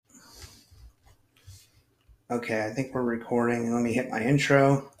Okay, I think we're recording. Let me hit my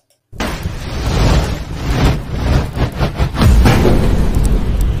intro.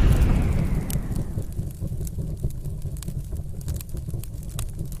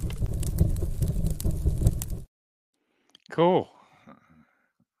 Cool.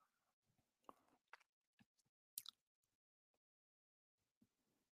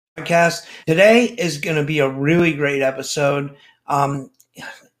 Podcast today is going to be a really great episode. Um,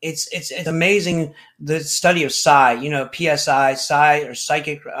 it's amazing, the study of psi, psi or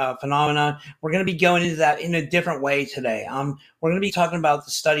psychic phenomena. We're going to be going into that in a different way today. We're going to be talking about the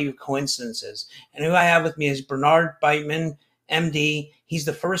study of coincidences, and who I have with me is Bernard Beitman, MD. He's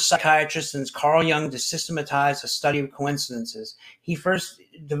the first psychiatrist since Carl Jung to systematize the study of coincidences. He first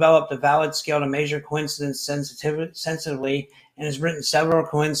developed a valid scale to measure coincidence sensitively, and has written several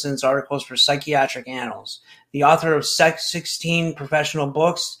coincidence articles for psychiatric annals. The author of 16 professional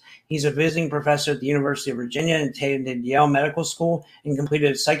books. He's a visiting professor at the University of Virginia and attended Yale Medical School and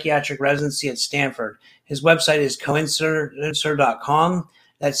completed a psychiatric residency at Stanford. His website is coincider.com.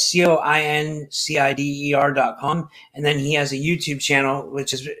 That's coincider.com. And then he has a YouTube channel,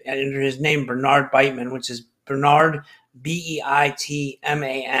 which is under his name, Bernard Beitman, which is Bernard,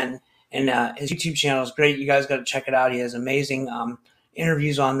 Beitman. And his YouTube channel is great. You guys got to check it out. He has amazing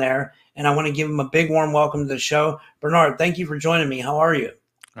interviews on there. And I want to give him a big warm welcome to the show. Bernard, thank you for joining me. How are you?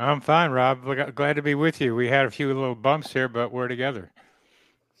 I'm fine, Rob. Glad to be with you. We had a few little bumps here, but we're together.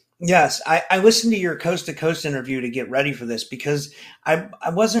 Yes, I listened to your Coast to Coast interview to get ready for this because I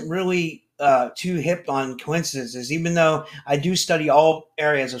wasn't really too hip on coincidences, even though I do study all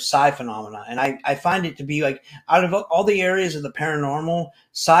areas of psi phenomena. And I find it to be like, out of all the areas of the paranormal,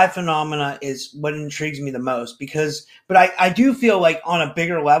 psi phenomena is what intrigues me the most but I do feel like on a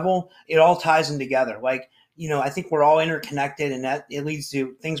bigger level, it all ties in together. Like, I think we're all interconnected, and that it leads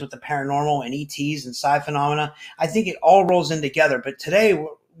to things with the paranormal and ETs and psi phenomena. I think it all rolls in together. But today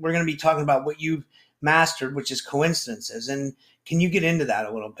we're going to be talking about what you've mastered, which is coincidences. And can you get into that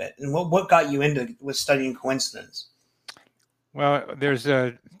a little bit? And what got you into with studying coincidence? Well, there's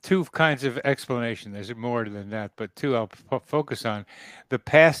two kinds of explanation. There's more than that, but two I'll focus on: the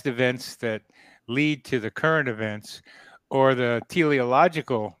past events that lead to the current events, or the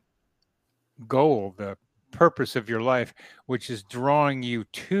teleological goal, the purpose of your life, which is drawing you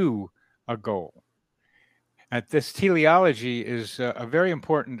to a goal. And this teleology is a very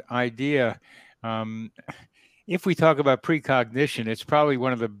important idea. Um, if we talk about precognition, it's probably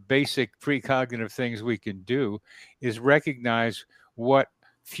one of the basic precognitive things we can do is recognize what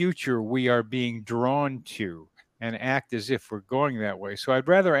future we are being drawn to and act as if we're going that way. So I'd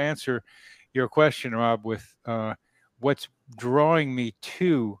rather answer your question, Rob, with what's drawing me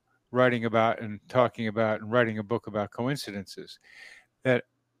to writing about and talking about and writing a book about coincidences. That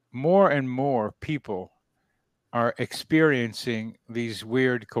more and more people are experiencing these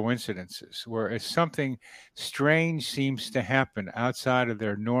weird coincidences where if something strange seems to happen outside of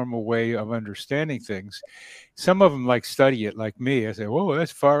their normal way of understanding things. Some of them like study it like me. I say, whoa,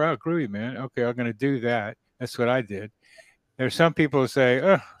 that's far out groovy, man. Okay, I'm going to do that. That's what I did. There's some people who say,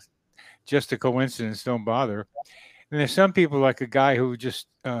 oh, just a coincidence, don't bother. And there's some people like a guy who just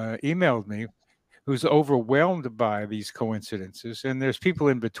emailed me who's overwhelmed by these coincidences. And there's people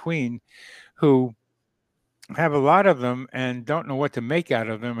in between who have a lot of them and don't know what to make out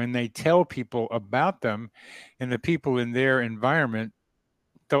of them, and they tell people about them, and the people in their environment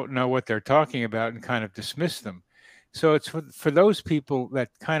don't know what they're talking about and kind of dismiss them. So it's for those people, that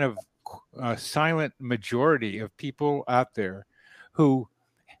kind of silent majority of people out there who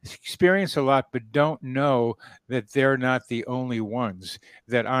experience a lot but don't know that they're not the only ones,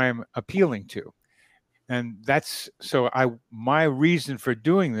 that I'm appealing to. And that's so my reason for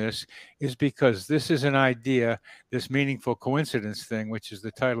doing this is because this is an idea, this meaningful coincidence thing, which is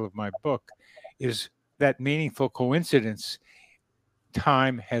the title of my book, is that meaningful coincidence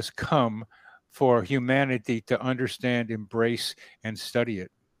time has come for humanity to understand, embrace, and study it.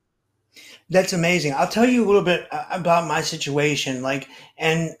 That's amazing. I'll tell you a little bit about my situation. You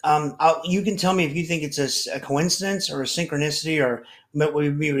can tell me if you think it's a coincidence or a synchronicity or what we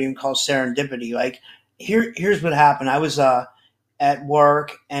would even call serendipity. Like, here's what happened. I was at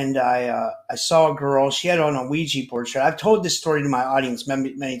work, and I saw a girl. She had on a Ouija board shirt. I've told this story to my audience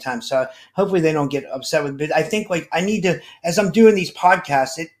many times, so hopefully they don't get upset with it. But I think, like, I need to, as I'm doing these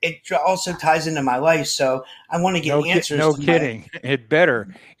podcasts, it also ties into my life. So I want to get answers. No kidding. It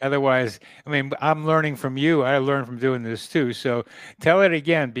better. Otherwise, I mean, I'm learning from you. I learned from doing this too. So tell it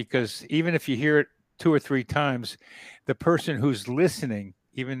again, because even if you hear it 2 or 3 times, the person who's listening,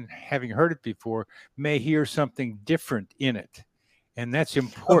 even having heard it before, may hear something different in it. And that's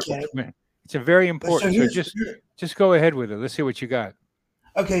important. Okay. It's a very So important. So just go ahead with it. Let's see what you got.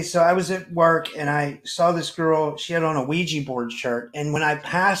 okay, so I was at work and I saw this girl. She had on a Ouija board shirt, and when I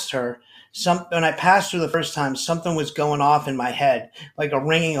passed her the first time, something was going off in my head, like a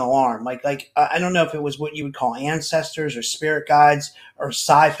ringing alarm. I don't know if it was what you would call ancestors or spirit guides or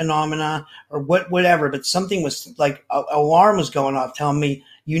psi phenomena or whatever, but something was like a alarm was going off, telling me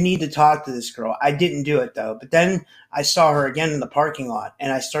you need to talk to this girl. I didn't do it though, but then I saw her again in the parking lot,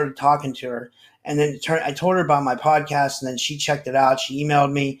 and I started talking to her, and then I told her about my podcast, and then she checked it out. She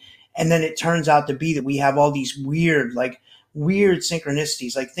emailed me, and then it turns out to be that we have all these weird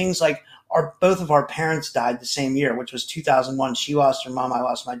synchronicities, like things like our both of our parents died the same year, which was 2001. She lost her mom, I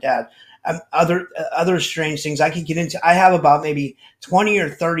lost my dad. Other strange things I could get into. I have about maybe 20 or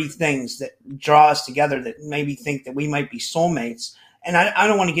 30 things that draw us together that maybe think that we might be soulmates. And I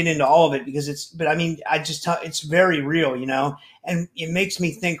don't want to get into all of it because but I mean, it's very real, you know? And it makes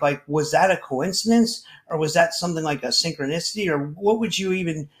me think, like, was that a coincidence, or was that something like a synchronicity, or what would you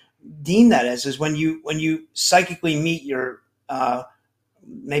even deem that as? Is when you psychically meet your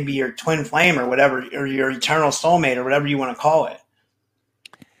maybe your twin flame or whatever, or your eternal soulmate or whatever you want to call it.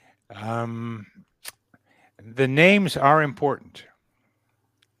 The names are important,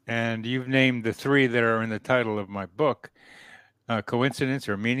 and you've named the three that are in the title of my book: coincidence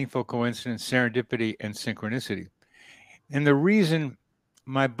or meaningful coincidence, serendipity, and synchronicity. And the reason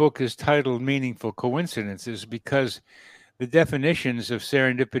my book is titled Meaningful Coincidence is because the definitions of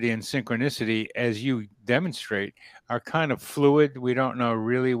serendipity and synchronicity, as you demonstrate, are kind of fluid. We don't know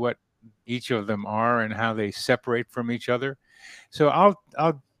really what each of them are and how they separate from each other. So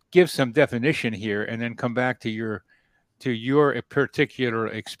I'll give some definition here and then come back to your particular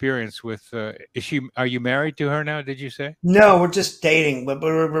experience with are you married to her now, did you say? No, we're just dating, but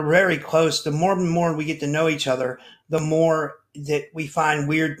we're very close. The more and more we get to know each other, the more that we find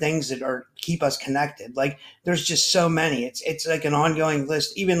weird things that are keep us connected. Like there's just so many. It's like an ongoing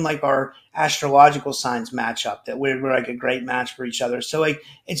list. Even like our astrological signs match up. That we're like a great match for each other. So like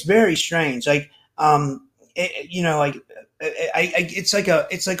it's very strange. Like you know, like it's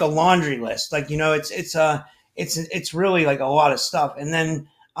like a laundry list. Like, you know, it's really like a lot of stuff. And then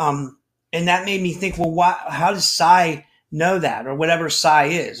and that made me think, well, how does Psy know that, or whatever psi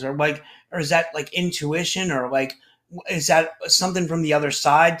is, or like, or is that like intuition, or like, is that something from the other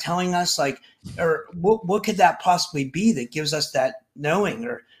side telling us, like, or what could that possibly be that gives us that knowing,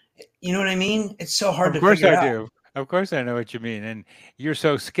 or you know what I mean? It's so hard Of to course figure I out. do. Of course I know what you mean. And you're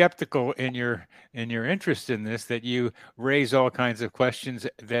so skeptical in your interest in this that you raise all kinds of questions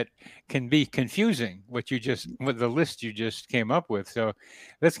that can be confusing, with the list you just came up with. So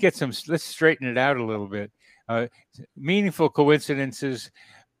let's straighten it out a little bit. Uh, Meaningful coincidences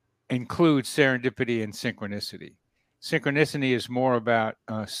includes serendipity and synchronicity. Synchronicity is more about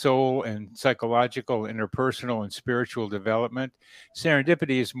soul and psychological, interpersonal, and spiritual development.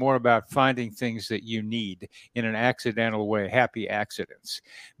 Serendipity is more about finding things that you need in an accidental way, happy accidents.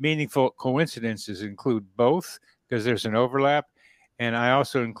 Meaningful coincidences include both because there's an overlap. And I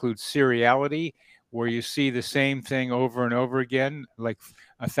also include seriality, where you see the same thing over and over again, like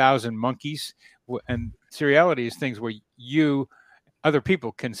a thousand monkeys. And seriality is things where other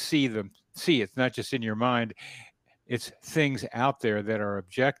people can see it's not just in your mind, it's things out there that are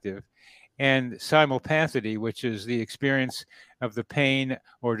objective. And simulpathity, which is the experience of the pain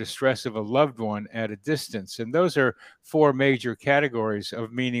or distress of a loved one at a distance. And those are four major categories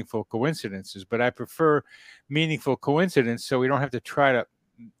of meaningful coincidences, but I prefer meaningful coincidence so we don't have to try to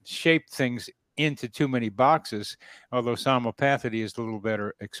shape things into too many boxes, although simulpathity is a little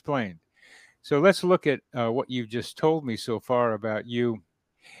better explained. So let's look at what you've just told me so far about you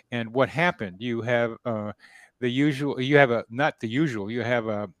and what happened. You have the usual. You have a not the usual. You have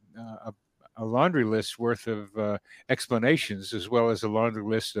a laundry list worth of explanations, as well as a laundry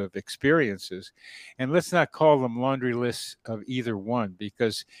list of experiences. And let's not call them laundry lists of either one,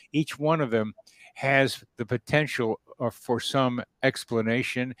 because each one of them has the potential for some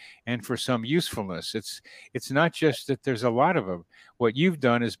explanation and for some usefulness. It's not just that there's a lot of them. What you've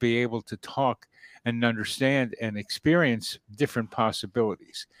done is be able to talk and understand and experience different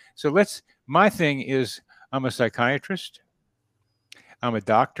possibilities. So my thing is, I'm a psychiatrist, I'm a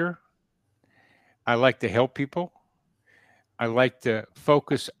doctor, I like to help people. I like to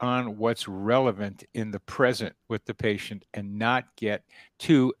focus on what's relevant in the present with the patient and not get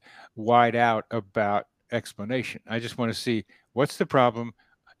too wide out about explanation. I just want to see what's the problem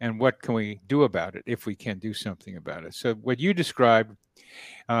and what can we do about it if we can do something about it. So what you described,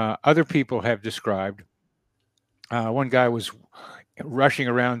 other people have described. One guy was rushing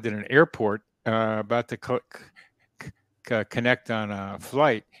around in an airport about to connect on a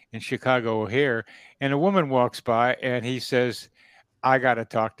flight in Chicago O'Hare, and a woman walks by, and he says, "I got to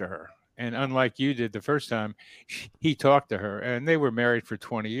talk to her." And unlike you did the first time, he talked to her, and they were married for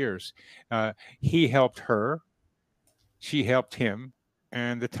 20 years. He helped her, she helped him,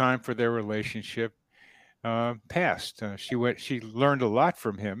 and the time for their relationship passed. She learned a lot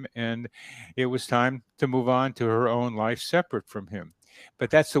from him, and it was time to move on to her own life separate from him.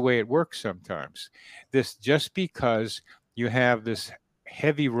 But that's the way it works sometimes. This just because you have this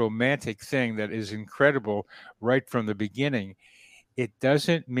heavy romantic thing that is incredible right from the beginning, it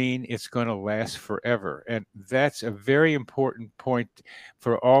doesn't mean it's going to last forever. And that's a very important point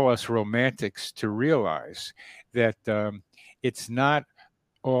for all us romantics to realize that it's not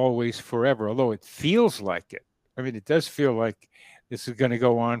always forever, although it feels like it. I mean, it does feel like this is going to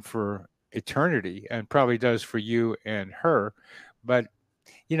go on for eternity, and probably does for you and her. But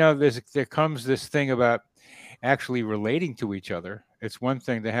there comes this thing about actually relating to each other. It's one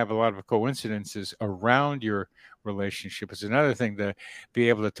thing to have a lot of coincidences around your relationship. It's another thing to be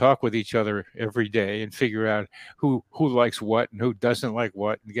able to talk with each other every day and figure out who likes what and who doesn't like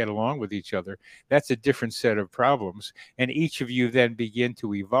what, and get along with each other. That's a different set of problems, and each of you then begin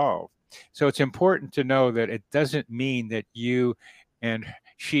to evolve. So it's important to know that it doesn't mean that you and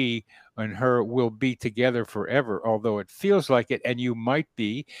she and her will be together forever, although it feels like it, and you might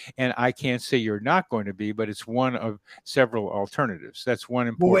be. And I can't say you're not going to be, but it's one of several alternatives. That's one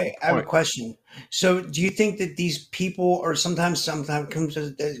Well, important wait, I have a point. question. So, do you think that these people, or sometimes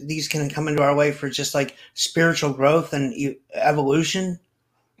these can come into our way for just like spiritual growth and evolution?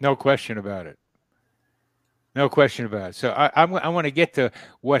 No question about it. No question about it. So I want to get to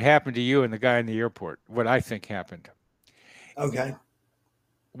what happened to you and the guy in the airport, what I think happened. Okay.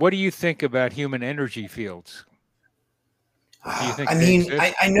 What do you think about human energy fields? Do you think I they mean,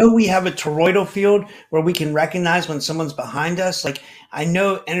 exist? I know we have a toroidal field where we can recognize when someone's behind us. Like, I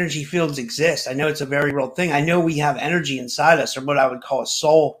know energy fields exist. I know it's a very real thing. I know we have energy inside us, or what I would call a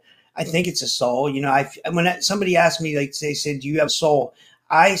soul. I think it's a soul. When somebody asks me, like, they say, "Do you have a soul?"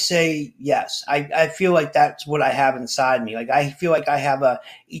 I say yes. I feel like that's what I have inside me. Like, I feel like I have a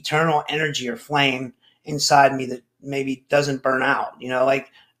eternal energy or flame inside me that maybe doesn't burn out.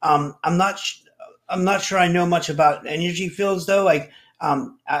 I'm not. I'm not sure I know much about energy fields though. Like,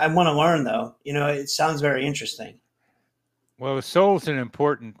 I want to learn though. It sounds very interesting. Well, the soul's an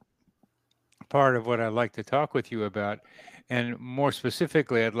important part of what I'd like to talk with you about. And more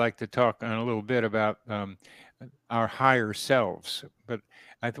specifically, I'd like to talk on a little bit about our higher selves. But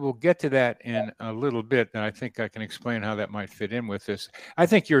we'll get to that in a little bit. And I think I can explain how that might fit in with this. I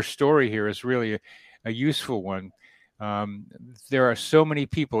think your story here is really a useful one. Um, there are so many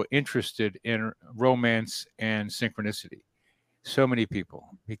people interested in romance and synchronicity. So many people,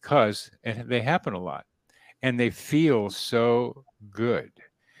 because they happen a lot and they feel so good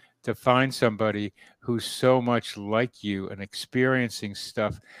to find somebody who's so much like you and experiencing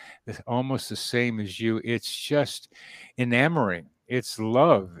stuff that's almost the same as you. It's just enamoring. It's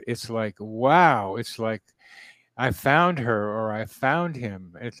love. It's like, wow. It's like, I found her or I found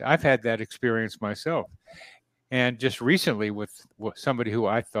him. I've had that experience myself. And just recently with somebody who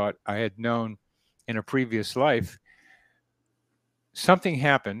I thought I had known in a previous life, something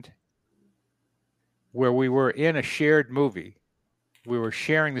happened where we were in a shared movie. We were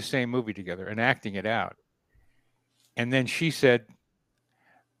sharing the same movie together and acting it out. And then she said,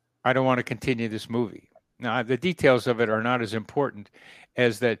 I don't want to continue this movie. Now, the details of it are not as important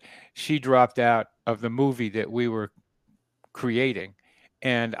as that she dropped out of the movie that we were creating.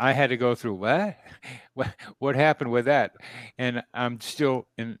 And I had to go through what? What happened with that? And I'm still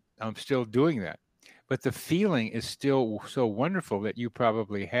doing that. But the feeling is still so wonderful that you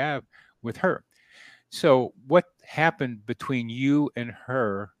probably have with her. So, what happened between you and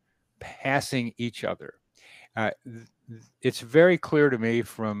her passing each other? Uh, it's very clear to me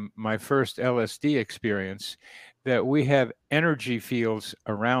from my first LSD experience that we have energy fields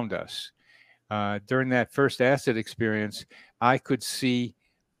around us. During that first acid experience, I could see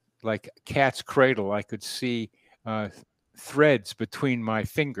like cat's cradle. I could see threads between my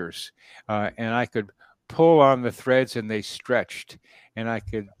fingers, and I could pull on the threads and they stretched, and I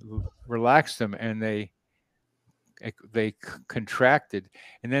could relax them and they contracted,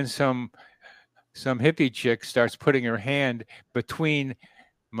 and then some hippie chick starts putting her hand between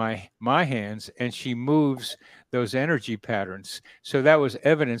my hands and she moves those energy patterns. So that was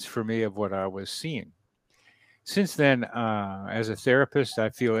evidence for me of what I was seeing. Since then, as a therapist, I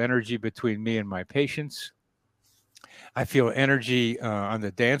feel energy between me and my patients. I feel energy on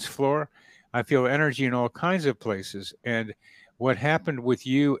the dance floor. I feel energy in all kinds of places. And what happened with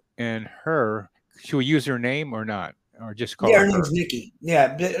you and her, should we use her name or not? or just call Yeah, her her name's her? Nikki.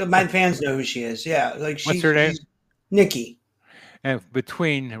 Yeah, my fans know who she is. Yeah, like What's her name? she's Nikki. And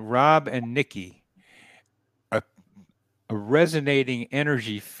between Rob and Nikki, a, a resonating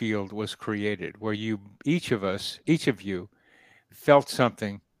energy field was created where each of you, felt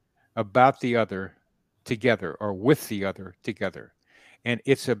something about the other together or with the other together. And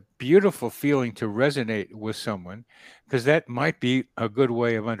it's a beautiful feeling to resonate with someone, because that might be a good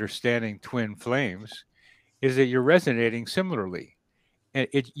way of understanding twin flames, is that you're resonating similarly. And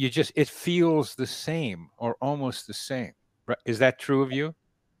it feels the same or almost the same. Right? Is that true of you?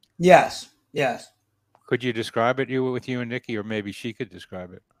 Yes, yes. Could you describe it with you and Nikki, or maybe she could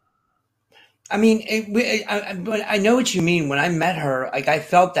describe it? I mean, but I know what you mean. When I met her, like I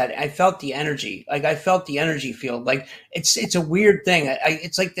felt that. I felt the energy. Like I felt the energy field. Like it's a weird thing.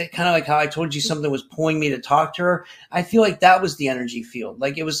 It's like that, kind of like how I told you something was pulling me to talk to her. I feel like that was the energy field.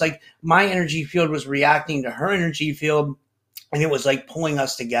 Like it was like my energy field was reacting to her energy field, and it was like pulling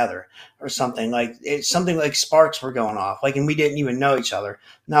us together or something. Like it's something like sparks were going off, like, and we didn't even know each other.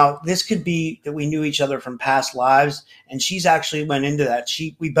 Now this could be that we knew each other from past lives, and she's actually went into that.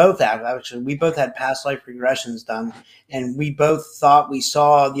 We both had past life regressions done, and we both thought we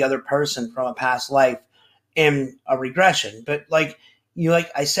saw the other person from a past life in a regression. But like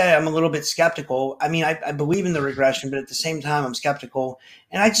I said, I'm a little bit skeptical. I mean, I believe in the regression, but at the same time I'm skeptical,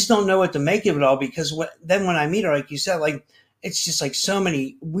 and I just don't know what to make of it all, because then when I meet her, like you said, like it's just like so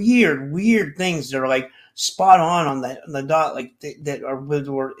many weird things that are like spot on the dot, like that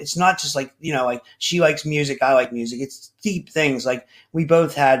are it's not just like, like she likes music, I like music. It's deep things. Like we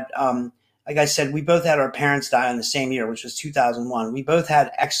both had, like I said, we both had our parents die in the same year, which was 2001. We both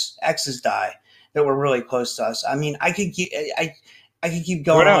had exes die that were really close to us. I mean, I could keep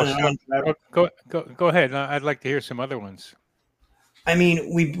What going on and else? on forever. Well, go ahead. I'd like to hear some other ones. I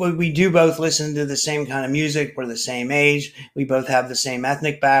mean, we do both listen to the same kind of music. We're the same age. We both have the same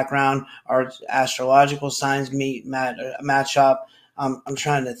ethnic background. Our astrological signs match up. I'm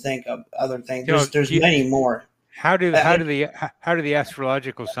trying to think of other things. You know, There's many more. I, how do the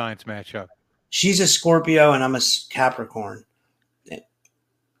astrological signs match up? she's a Scorpio and I'm a Capricorn.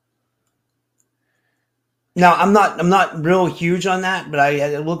 Now I'm not real huge on that, but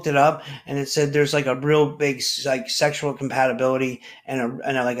I looked it up and it said there's like a real big like sexual compatibility and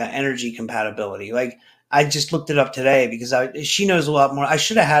like an energy compatibility. Like I just looked it up today because she knows a lot more. I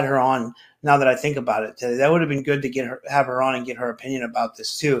should have had her on. Now that I think about it today, that would have been good to have her on and get her opinion about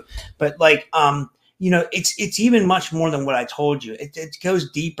this too. But like it's even much more than what I told you. It goes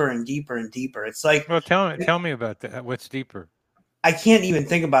deeper and deeper and deeper. It's like Well, tell me about that. What's deeper? I can't even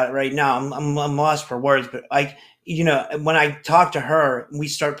think about it right now. I'm lost for words, but like, when I talk to her, we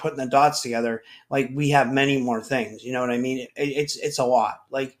start putting the dots together. Like we have many more things. You know what I mean? It's a lot.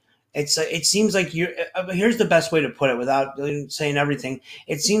 Like it seems like here's the best way to put it without saying everything.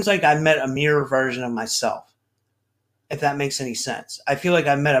 It seems like I met a mirror version of myself. If that makes any sense, I feel like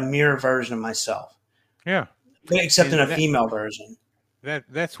I met a mirror version of myself, Yeah, except in and a female version.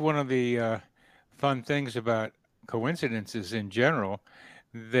 that's one of the fun things about coincidences in general.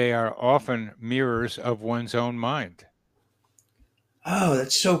 They are often mirrors of one's own mind. Oh,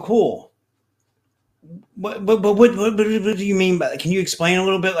 that's so cool. What do you mean by that? Can you explain a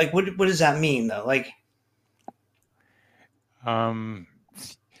little bit? Like, what does that mean, though? Like, Um,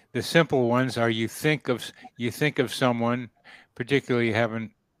 the simple ones are you think of someone, particularly you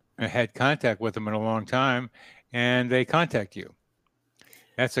haven't had contact with them in a long time, and they contact you.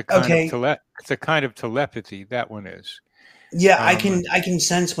 That's a kind of okay, it's a kind of telepathy. That one is. yeah, Um, I can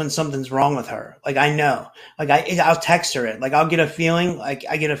sense when something's wrong with her. Like, I know. Like, I'll text her it. Like, I'll get a feeling. Like,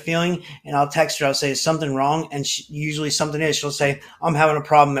 I get a feeling, and I'll text her. I'll say, "Is something wrong?" And usually something is. She'll say, "I'm having a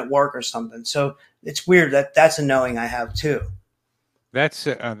problem at work or something." So it's weird that's a knowing I have too. that's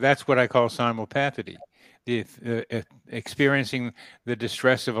what I call simulpathity, experiencing the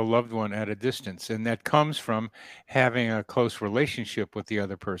distress of a loved one at a distance, and that comes from having a close relationship with the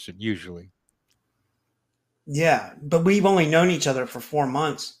other person. Usually, Yeah, but we've only known each other for 4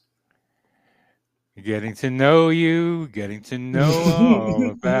 months. getting to know you, getting to know all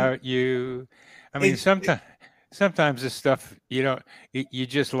about you. I mean, it, sometimes this stuff you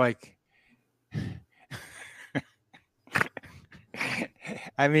just like.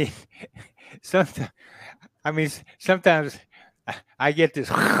 I mean, sometimes sometimes I get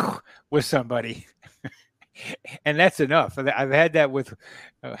this with somebody, and that's enough. I've had that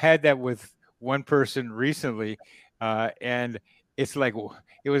with one person recently, and it's like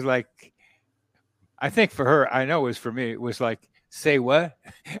it was like I think for her, I know it was for me. It was like say what?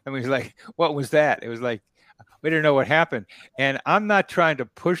 I mean, it was like what was that? It was like We didn't know what happened. And I'm not trying to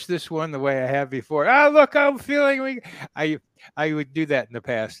push this one the way I have before. Oh, look, I'm feeling weak. I I would do that in the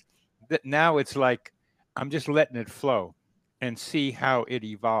past. That now it's like I'm just letting it flow and see how it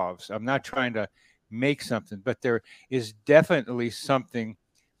evolves. I'm not trying to make something, but there is definitely something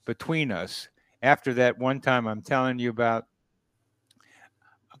between us. After that one time I'm telling you about,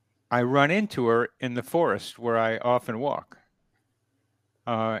 I run into her in the forest where I often walk.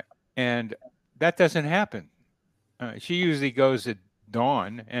 Uh, and that doesn't happen. She usually goes at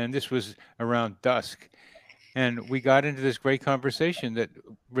dawn, and this was around dusk. And we got into this great conversation that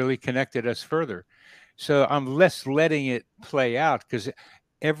really connected us further. So I'm less letting it play out because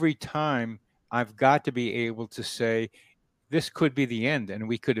every time I've got to be able to say, this could be the end and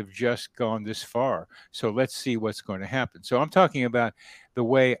we could have just gone this far. So let's see what's going to happen. So I'm talking about the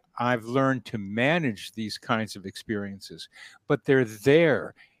way I've learned to manage these kinds of experiences, but they're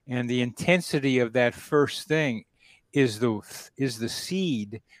there. And the intensity of that first thing is the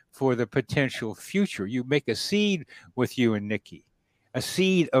seed for the potential future. You make a seed with you and Nikki, a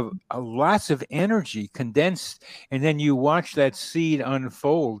seed of lots of energy condensed, and then you watch that seed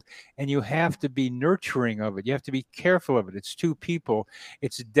unfold, and you have to be nurturing of it. You have to be careful of it. It's two people.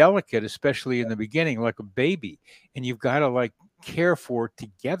 It's delicate, especially in the beginning, like a baby, and you've got to like care for it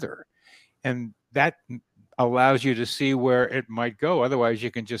together, and that allows you to see where it might go. Otherwise,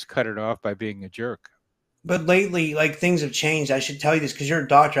 you can just cut it off by being a jerk. But lately, like things have changed. I should tell you this because you're a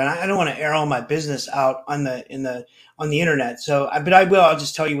doctor, and I don't want to air all my business out on the internet. So, but I will. I'll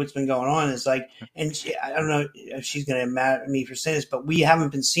just tell you what's been going on. Is like, and I don't know if she's going to get mad at me for saying this, but we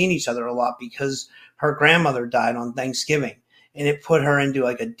haven't been seeing each other a lot because her grandmother died on Thanksgiving, and it put her into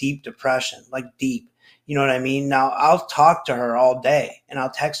like a deep depression, like deep. You know what I mean? Now I'll talk to her all day and I'll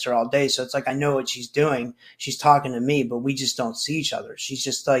text her all day. So it's like I know what she's doing. She's talking to me, but we just don't see each other. She's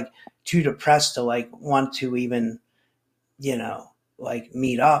just like too depressed to like want to even, you know, like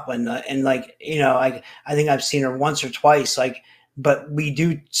meet up and like, you know, like I think I've seen her once or twice, like, but we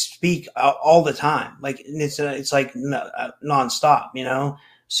do speak all the time. Like it's like nonstop, you know?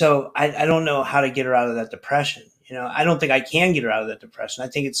 So I don't know how to get her out of that depression. You know, I don't think I can get her out of that depression. I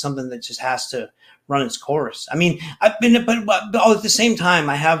think it's something that just has to run its course. I mean, I've been, but all at the same time,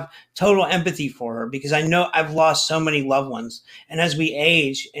 I have total empathy for her because I know I've lost so many loved ones. And as we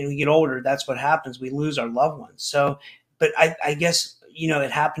age and we get older, that's what happens. We lose our loved ones. So, but I guess, you know,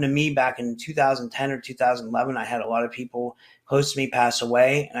 it happened to me back in 2010 or 2011. I had a lot of people close to me pass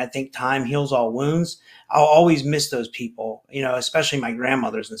away. And I think time heals all wounds. I'll always miss those people, you know, especially my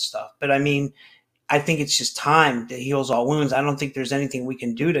grandmothers and stuff. But I mean, I think it's just time that heals all wounds. I don't think there's anything we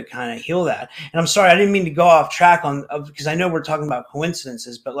can do to kind of heal that. And I'm sorry, I didn't mean to go off track on because I know we're talking about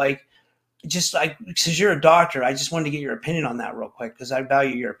coincidences, but like just like because you're a doctor, I just wanted to get your opinion on that real quick because I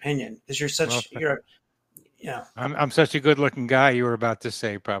value your opinion because Well, you're you know I'm such a good-looking guy. You were about to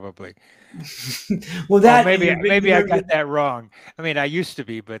say probably. well Oh, that and maybe I you're got that wrong. I mean, I used to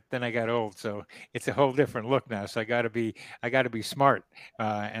be, but then I got old, so it's a whole different look now. So I got to be smart,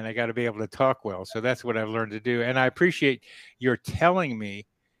 and I got to be able to talk well. So that's what I've learned to do. And I appreciate your telling me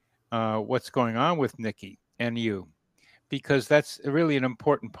what's going on with Nikki and you, because that's really an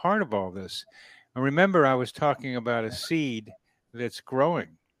important part of all this. And remember, I was talking about a seed that's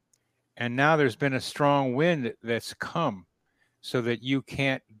growing, and now there's been a strong wind that's come, so that you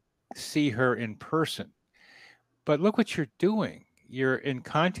can't see her in person. But look what you're doing. You're in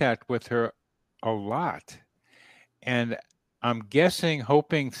contact with her a lot. And I'm guessing,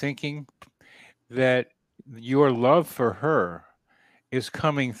 hoping, thinking that your love for her is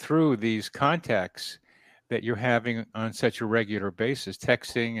coming through these contacts that you're having on such a regular basis,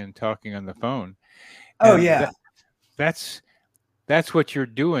 texting and talking on the phone. oh And yeah. that's that's what you're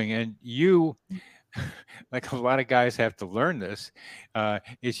doing. And you, like a lot of guys have to learn this,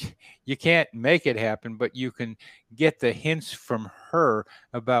 is you can't make it happen, but you can get the hints from her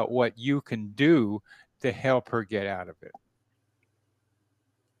about what you can do to help her get out of it.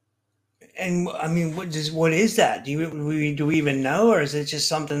 And I mean, what is that? Do we even know, or is it just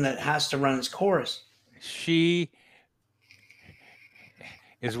something that has to run its course? She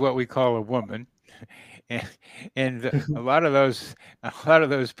is what we call a woman, and a lot of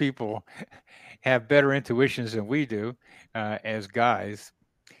those people have better intuitions than we do as guys.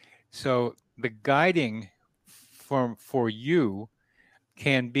 So the guiding for you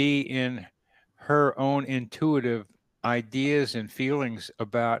can be in her own intuitive ideas and feelings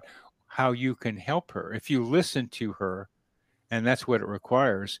about how you can help her. If you listen to her, and that's what it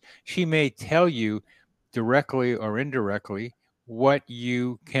requires, she may tell you directly or indirectly what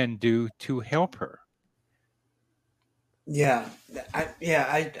you can do to help her. Yeah,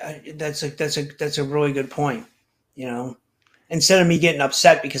 that's a really good point. You know, instead of me getting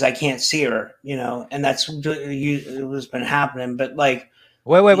upset because I can't see her, and that's what's been happening. But like,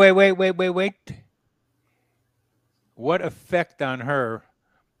 Wait. What effect on her,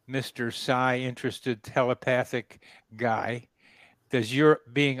 Mr. Psi interested telepathic guy, does your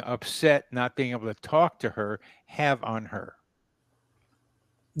being upset, not being able to talk to her, have on her?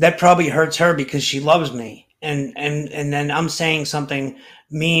 that probably hurts her because she loves me, and then I'm saying something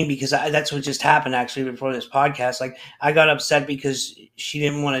mean because that's what just happened actually before this podcast. Like, I got upset because she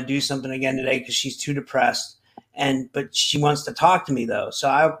didn't want to do something again today because she's too depressed, but she wants to talk to me though. So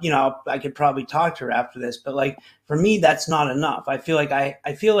I could probably talk to her after this, but like, for me that's not enough. I feel like I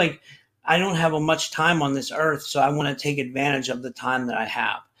don't have much time on this earth, so I want to take advantage of the time that I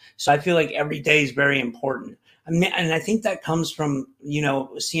have. So I feel like every day is very important. And I think that comes from,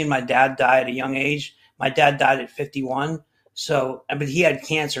 seeing my dad die at a young age. My dad died at 51. So, but he had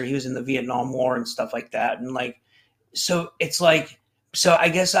cancer. He was in the Vietnam War and stuff like that. And like, so it's like, so I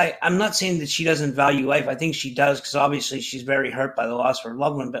guess I'm not saying that she doesn't value life. I think she does, because obviously she's very hurt by the loss of her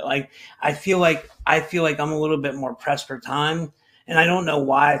loved one. But like, I feel like I'm a little bit more pressed for time, and I don't know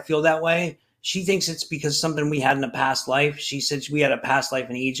why I feel that way. She thinks it's because something we had in a past life. She said we had a past life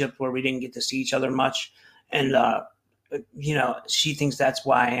in Egypt where we didn't get to see each other much, and she thinks that's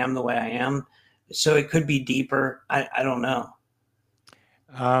why I am the way I am. So it could be deeper. I don't know.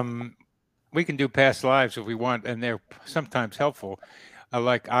 Um, we can do past lives if we want, and they're sometimes helpful.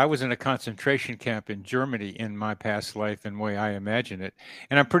 Like I was in a concentration camp in Germany in my past life, and way I imagine it,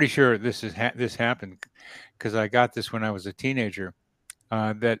 and I'm pretty sure this happened because I got this when I was a teenager.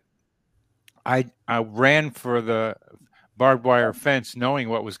 That I ran for the barbed wire fence, knowing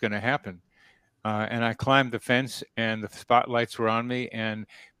what was going to happen. And I climbed the fence, and the spotlights were on me, and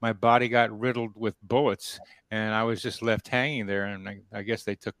my body got riddled with bullets, and I was just left hanging there. And I guess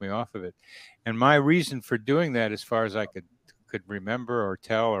they took me off of it. And my reason for doing that, as far as I could remember or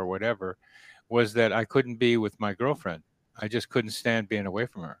tell or whatever, was that I couldn't be with my girlfriend. I just couldn't stand being away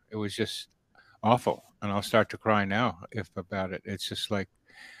from her. It was just awful, and I'll start to cry now if about it. It's just like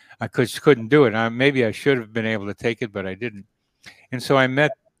couldn't do it. Maybe I should have been able to take it, but I didn't. And so I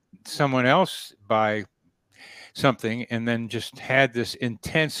met someone else by something, and then just had this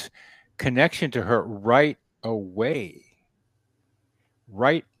intense connection to her right away.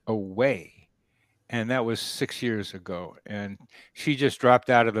 And that was 6 years ago. And she just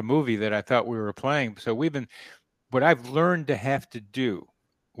dropped out of the movie that I thought we were playing. So what I've learned to have to do,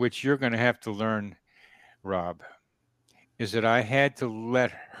 which you're going to have to learn, Rob, is that I had to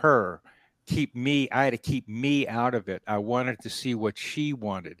let her I had to keep me out of it. I wanted to see what she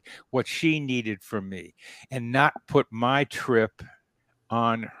wanted, what she needed from me, and not put my trip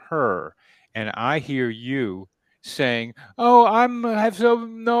on her. And I hear you saying, "Oh, have so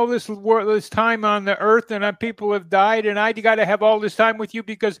no this time on the earth, and people have died, and I got to have all this time with you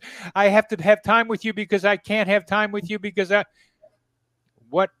because I have to have time with you because I can't have time with you because I."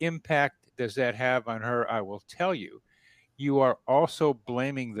 What impact does that have on her? I will tell you. You are also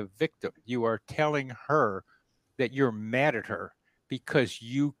blaming the victim. You are telling her that you're mad at her because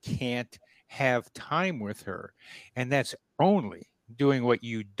you can't have time with her. And that's only doing what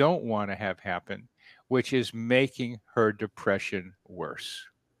you don't want to have happen, which is making her depression worse.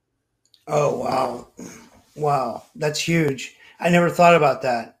 Oh, wow. Wow, that's huge. I never thought about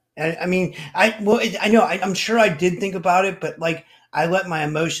that. I mean, I know, I'm sure I did think about it, but like, I let my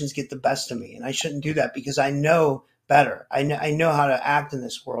emotions get the best of me, and I shouldn't do that because I know better. I know how to act in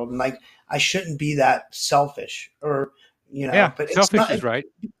this world, and like, I shouldn't be that selfish, or Yeah, but it's selfish not. is right.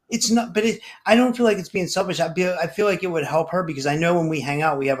 It's not. But I don't feel like it's being selfish. I feel like it would help her because I know when we hang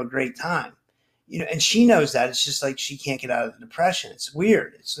out, we have a great time. And she knows that. It's just like she can't get out of the depression. It's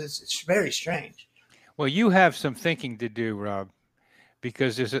weird. It's very strange. Well, you have some thinking to do, Rob,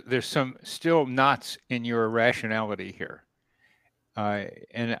 because there's some still knots in your rationality here.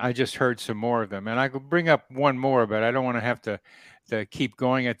 And I just heard some more of them. And I could bring up one more, but I don't want to have to keep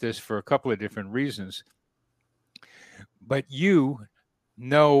going at this for a couple of different reasons. But you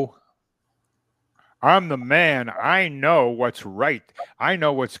know, I'm the man. I know what's right. I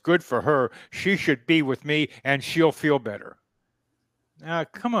know what's good for her. She should be with me, and she'll feel better.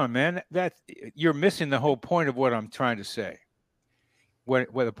 Come on, man. You're missing the whole point of what I'm trying to say.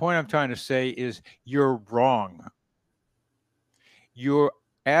 What the point I'm trying to say is you're wrong. You're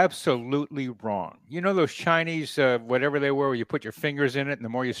absolutely wrong. You know those Chinese, whatever they were, where you put your fingers in it, and the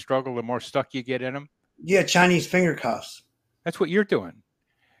more you struggle, the more stuck you get in them? Yeah, Chinese finger cuffs. That's what you're doing.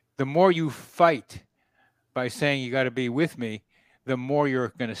 The more you fight by saying you got to be with me, the more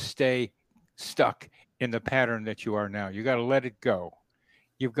you're going to stay stuck in the pattern that you are now. You got to let it go.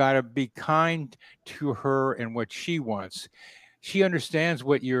 You've got to be kind to her and what she wants. She understands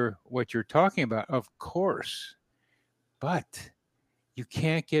what you're talking about, of course, but you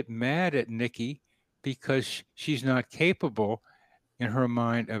can't get mad at Nikki because she's not capable in her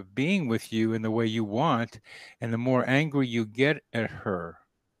mind of being with you in the way you want. And the more angry you get at her,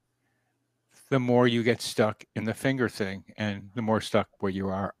 the more you get stuck in the finger thing, and the more stuck where you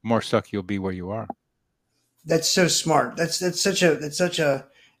are, more stuck you'll be where you are. That's so smart. That's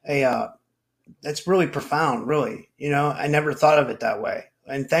that's really profound. Really, I never thought of it that way.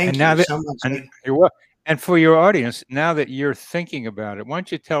 And And thank now you that, so much. and Like, you're what, and for your audience, now that you're thinking about it, why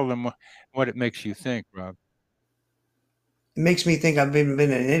don't you tell them what it makes you think, Rob? it makes me think I've been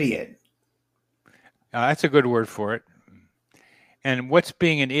an idiot. That's a good word for it. And what's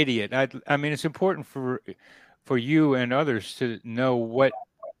being an idiot? I mean, it's important for you and others to know what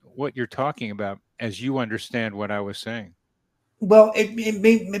you're talking about as you understand what I was saying. Well,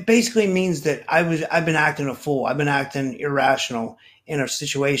 it basically means that I've been acting a fool. I've been acting irrational in a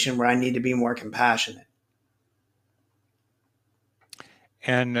situation where I need to be more compassionate.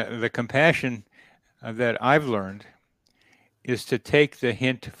 And the compassion that I've learned is to take the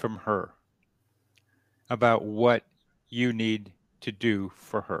hint from her about what you need to do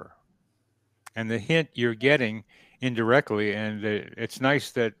for her. And the hint you're getting indirectly, and it's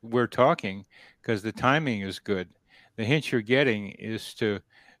nice that we're talking because the timing is good. The hint you're getting is to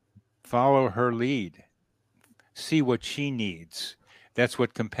follow her lead, see what she needs. That's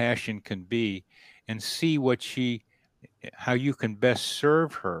what compassion can be, and see how you can best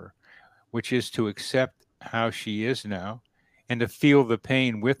serve her, which is to accept how she is now and to feel the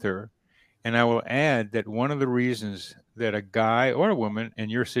pain with her. And I will add that one of the reasons that a guy or a woman in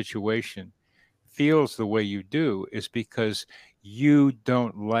your situation feels the way you do is because you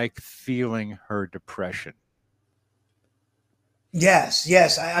don't like feeling her depression. Yes,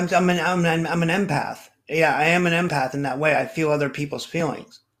 yes, I'm an empath. Yeah, I am an empath in that way. I feel other people's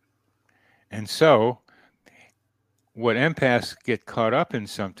feelings. And so, what empaths get caught up in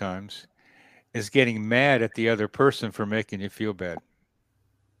sometimes is getting mad at the other person for making you feel bad.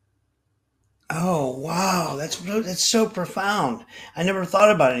 Oh wow, that's so profound. I never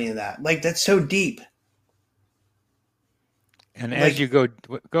thought about any of that. Like that's so deep. And as you Like,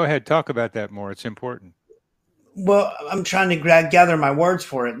 go ahead, talk about that more. It's important. well, I'm trying to gather my words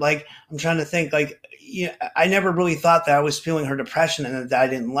for it. Like, I'm trying to think. Like, I never really thought that I was feeling her depression and that I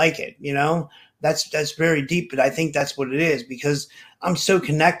didn't like it. That's very deep, but I think that's what it is because I'm so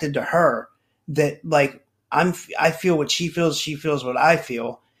connected to her that like I feel what she feels what I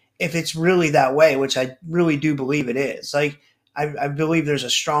feel. If it's really that way, which I really do believe it is, like I believe there's a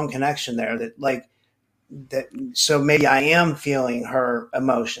strong connection there that like that so maybe I am feeling her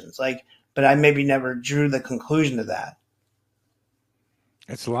emotions, like, but I maybe never drew the conclusion to that.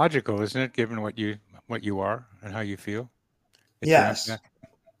 It's logical, isn't it, given what you are and how you feel, that you're empath. Yes,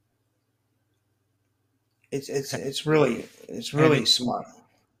 it's And really smart.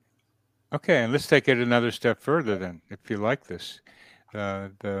 okay, and let's take it another step further then, if you like this.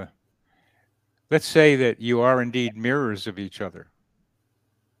 The Let's say that you are indeed mirrors of each other.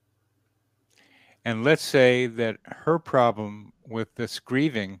 And let's say that her problem with this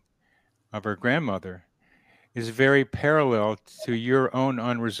grieving of her grandmother is very parallel to your own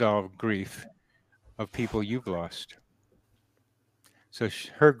unresolved grief of people you've lost. So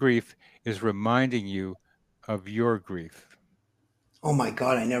her grief is reminding you of your grief. Oh my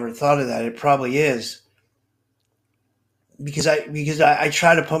god, I never thought of that. It probably is because I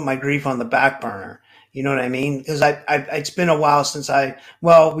try to put my grief on the back burner. You know what I mean? Because I it's been a while since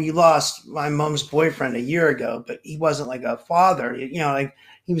we lost my mom's boyfriend a year ago, but he wasn't like a father. Like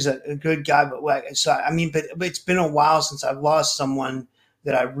he was a good guy, but like so I mean, but it's been a while since I've lost someone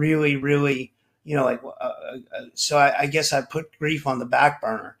that I really really so I guess I put grief on the back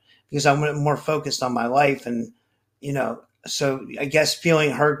burner because I'm more focused on my life and so I guess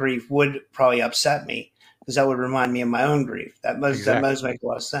feeling her grief would probably upset me because that would remind me of my own grief. That Exactly. must make a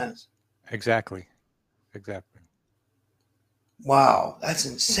lot of sense. Exactly. Exactly. Wow, that's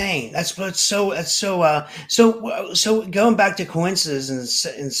insane. So going back to coincidence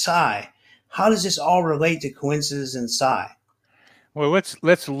and psi, how does this all relate to coincidence and psi? Well,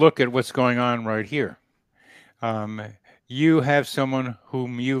 let's look at what's going on right here. Um, you have someone who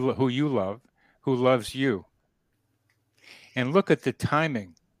you love, who loves you, and look at the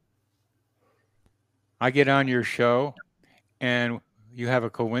timing. I get on your show, and you have a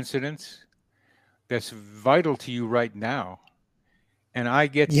coincidence that's vital to you right now, and I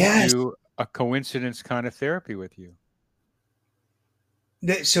get to Yes, do a coincidence kind of therapy with you.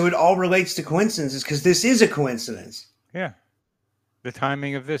 So it all relates to coincidences because this is a coincidence. Yeah. The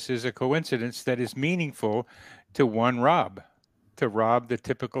timing of this is a coincidence that is meaningful to one Rob, to Rob, the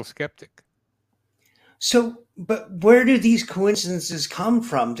typical skeptic. So, but where do these coincidences come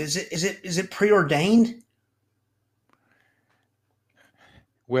from? Is it preordained?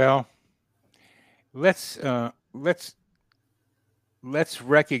 Well, let's let's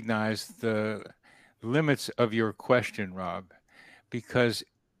recognize the limits of your question, Rob, because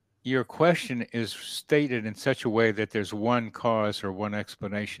your question is stated in such a way that there's one cause or one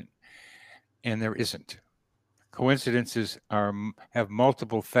explanation, and there isn't. Coincidences have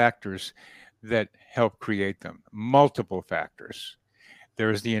multiple factors that help create them. Multiple factors. There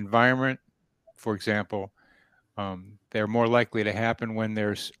is the environment, for example. They're more likely to happen when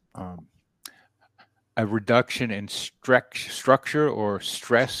there's a reduction in structure or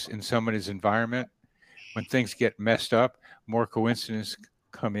stress in somebody's environment. When things get messed up, more coincidences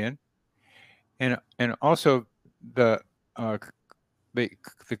come in, and also the uh, the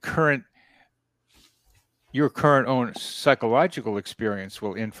the current your current own psychological experience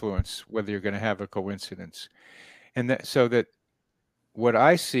will influence whether you're going to have a coincidence. And that, so that what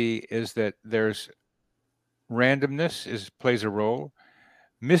I see is that there's randomness plays a role,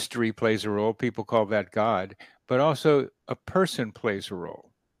 mystery plays a role. People call that God, but also a person plays a role.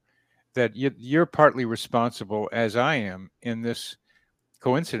 That you're partly responsible, as I am, in this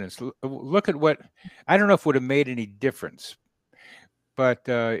coincidence. Look at what I don't know if it would have made any difference, but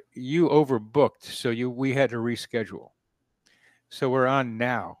you overbooked, so we had to reschedule. So we're on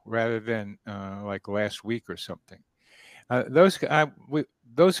now rather than like last week or something. Those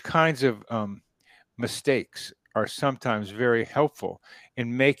kinds of mistakes are sometimes very helpful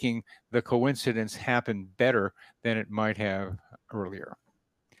in making the coincidence happen better than it might have earlier.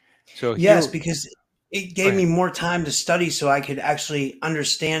 So Yes, here, because it go gave me ahead. more time to study so I could actually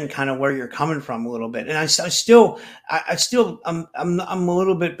understand kind of where you're coming from a little bit. And I'm a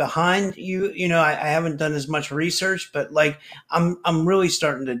little bit behind you. I haven't done as much research, but like I'm really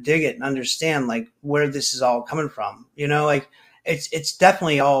starting to dig it and understand like where this is all coming from. Like it's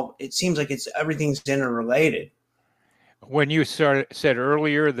definitely all. It seems like everything's interrelated. When you said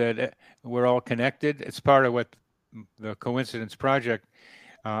earlier that we're all connected, it's part of what the Coincidence Project,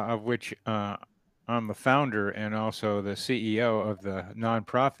 of which I'm the founder and also the CEO of the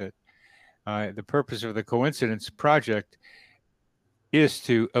nonprofit. The purpose of the Coincidence Project is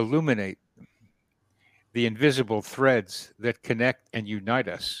to illuminate the invisible threads that connect and unite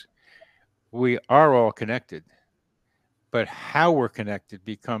us. We are all connected, but how we're connected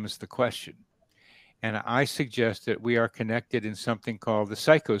becomes the question. And I suggest that we are connected in something called the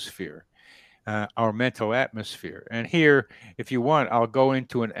psychosphere, our mental atmosphere. And here, if you want, I'll go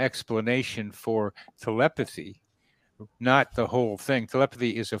into an explanation for telepathy, not the whole thing.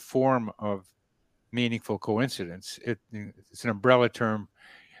 Telepathy is a form of meaningful coincidence. It's an umbrella term,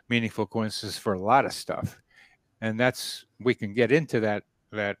 meaningful coincidence for a lot of stuff. And we can get into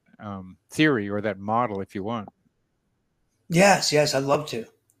that theory or that model if you want. Yes, yes, I'd love to.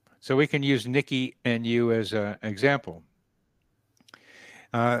 So we can use Nikki and you as an example.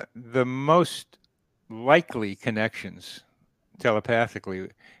 The most likely connections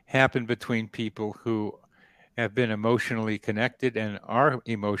telepathically happen between people who have been emotionally connected and are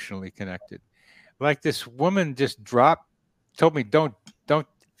emotionally connected. Like this woman just told me, don't,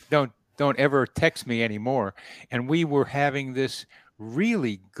 don't ever text me anymore. And we were having this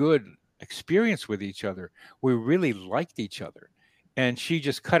really good experience with each other. We really liked each other. And she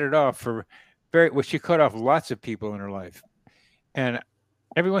just cut it off she cut off lots of people in her life. And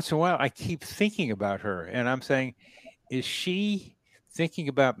every once in a while, I keep thinking about her and I'm saying, is she thinking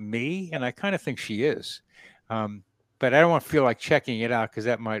about me? And I kind of think she is. Um, but I don't want to feel like checking it out because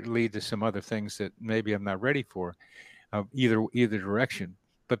that might lead to some other things that maybe I'm not ready for, either direction.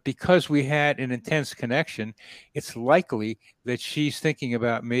 But because we had an intense connection, it's likely that she's thinking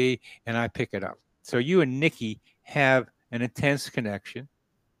about me and I pick it up. So you and Nikki have an intense connection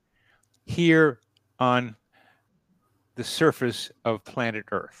here on the surface of planet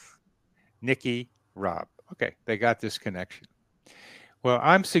Earth. Nikki, Rob. Okay, they got this connection. Well,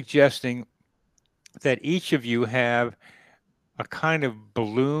 I'm suggesting that each of you have a kind of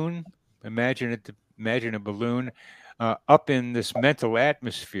balloon. Imagine a balloon up in this mental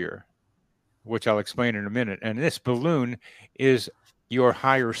atmosphere, which I'll explain in a minute. And this balloon is your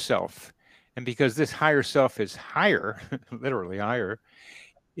higher self. And because this higher self is higher, literally higher,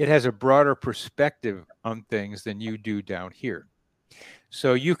 it has a broader perspective on things than you do down here.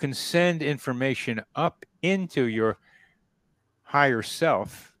 So you can send information up into your higher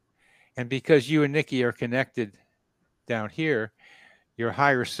self. And because you and Nikki are connected down here, your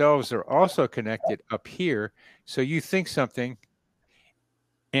higher selves are also connected up here. So you think something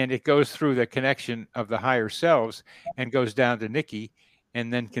and it goes through the connection of the higher selves and goes down to Nikki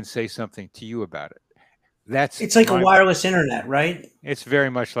and then can say something to you about it. That's It's like a my, wireless internet, right? it's very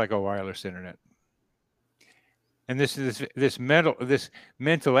much like a wireless internet. And this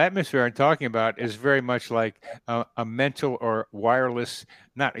mental atmosphere I'm talking about is very much like a mental or wireless,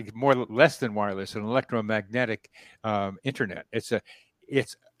 not more less than wireless, an electromagnetic internet. It's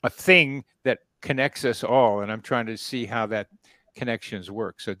a thing that connects us all, and I'm trying to see how that connections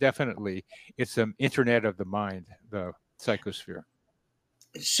work. So definitely, it's an internet of the mind, the psychosphere.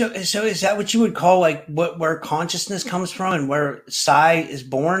 So is that what you would call like what where consciousness comes from and where psi is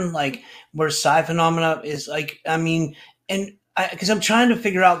born? Like where psi phenomena is like, I mean, and because I'm trying to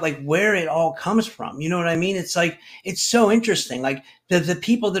figure out like where it all comes from. You know what I mean? It's like it's so interesting. Like the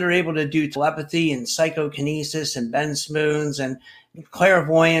people that are able to do telepathy and psychokinesis and Ben spoons and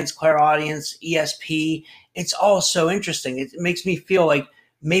clairvoyance, clairaudience, ESP. It's all so interesting. It makes me feel like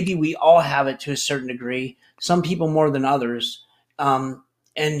maybe we all have it to a certain degree. Some people more than others. Um,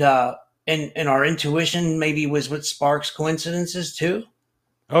 and and our intuition maybe was what sparks coincidences too.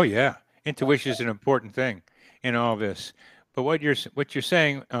 Oh yeah, intuition is an important thing in all this. But what you're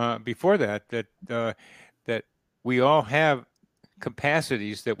saying before that we all have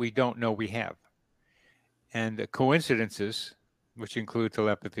capacities that we don't know we have, and the coincidences, which include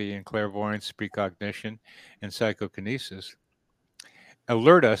telepathy and clairvoyance, precognition, and psychokinesis,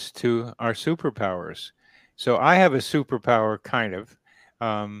 alert us to our superpowers. So I have a superpower, kind of.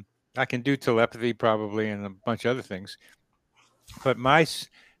 Um, I can do telepathy probably and a bunch of other things, but my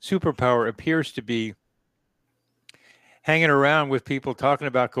superpower appears to be hanging around with people talking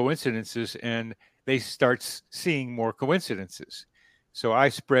about coincidences, and they start seeing more coincidences. So I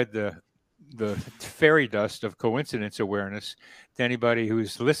spread the fairy dust of coincidence awareness to anybody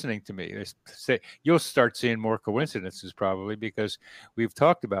who's listening to me. They say you'll start seeing more coincidences probably because we've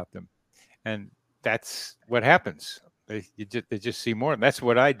talked about them, and that's what happens. They just see more, and that's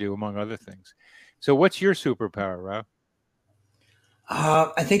what I do among other things. So, what's your superpower, Rob?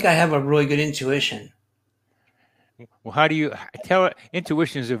 I think I have a really good intuition. Well, how do you tell it?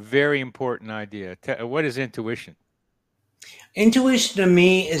 Intuition is a very important idea. What is intuition? Intuition to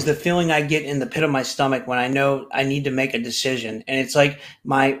me is the feeling I get in the pit of my stomach when I know I need to make a decision. And it's like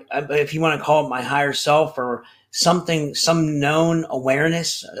if you want to call it my higher self or something, some known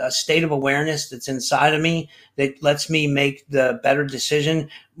awareness, a state of awareness that's inside of me that lets me make the better decision.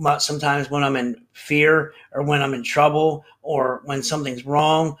 Sometimes when I'm in fear or when I'm in trouble or when something's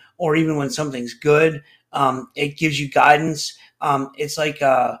wrong or even when something's good, it gives you guidance. It's like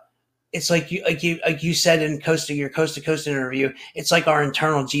you said in your coast to coast interview. It's like our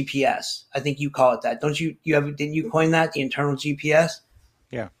internal GPS. I think you call it that, don't you? Didn't you coin that, the internal GPS?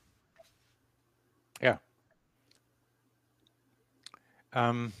 Yeah, yeah.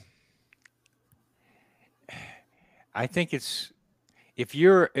 Um, I think it's if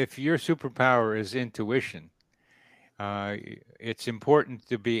your superpower is intuition, uh, it's important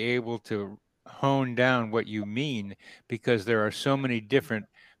to be able to hone down what you mean because there are so many different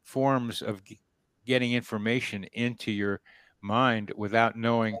forms of getting information into your mind without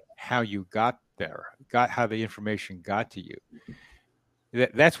knowing how you got there, got how the information got to you.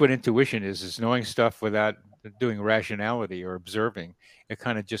 That's what intuition is knowing stuff without doing rationality or observing. It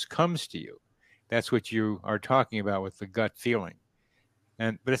kind of just comes to you. That's what you are talking about with the gut feeling.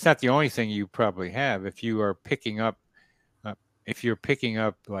 But it's not the only thing you probably have. Uh, if you're picking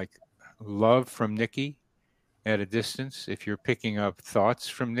up like love from Nikki at a distance, if you're picking up thoughts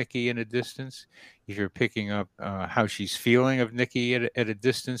from Nikki in a distance, if you're picking up how she's feeling of Nikki at a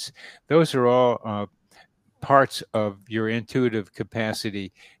distance, those are all parts of your intuitive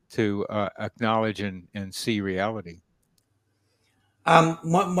capacity to acknowledge and see reality.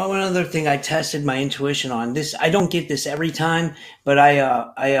 One other thing I tested my intuition on this. I don't get this every time, but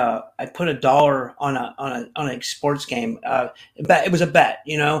I put $1 on a sports game. It was a bet.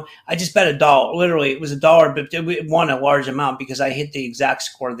 I just bet $1. Literally, it was $1, but it won a large amount because I hit the exact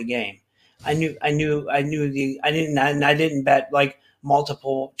score of the game. I didn't bet like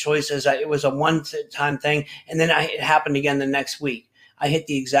multiple choices. It was a one-time thing, and then it happened again the next week. I hit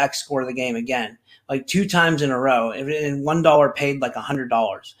the exact score of the game again, like 2 times in a row, and $1 paid like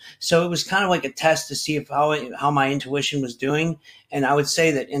 $100. So it was kind of like a test to see if how my intuition was doing. And I would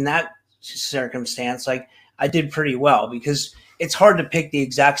say that in that circumstance, like I did pretty well because it's hard to pick the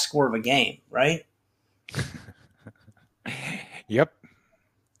exact score of a game, right? Yep.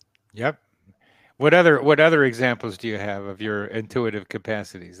 Yep. What other examples do you have of your intuitive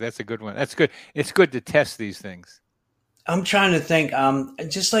capacities? That's a good one. That's good. It's good to test these things. I'm trying to think.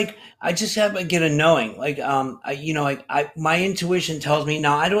 Just like I just have to get a knowing. Like, my intuition tells me.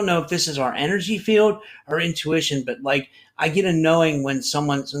 Now, I don't know if this is our energy field or intuition, but like, I get a knowing when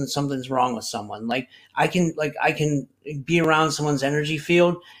something's wrong with someone. I can be around someone's energy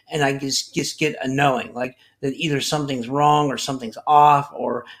field, and I just get a knowing, like that either something's wrong or something's off,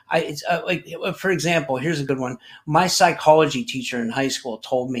 or it's like, for example, here's a good one. My psychology teacher in high school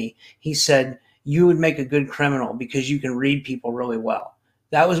told me. He said you would make a good criminal because you can read people really well.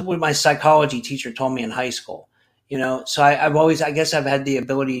 That was what my psychology teacher told me in high school. So I've always, I guess, I've had the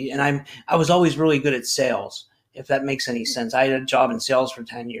ability, and I was always really good at sales. If that makes any sense, I had a job in sales for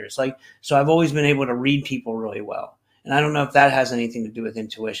 10 years. So I've always been able to read people really well. And I don't know if that has anything to do with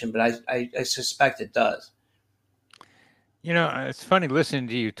intuition, but I suspect it does. It's funny listening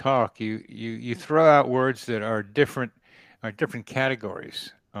to you talk. You throw out words that are different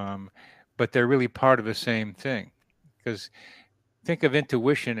categories, but they're really part of the same thing. Because think of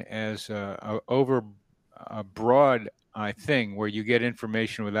intuition as a broad thing where you get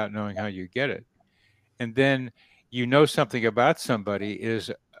information without knowing how you get it, and then something about somebody is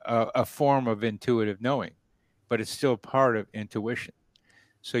a form of intuitive knowing, but it's still part of intuition.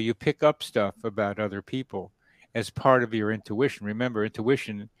 So you pick up stuff about other people as part of your intuition. Remember,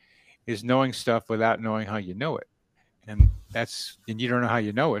 intuition is knowing stuff without knowing how you know it. And you don't know how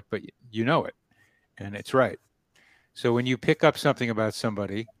you know it, but you know it, and it's right. So when you pick up something about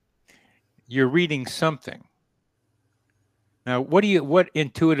somebody, you're reading something. Now, what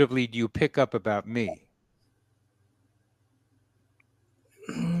intuitively do you pick up about me?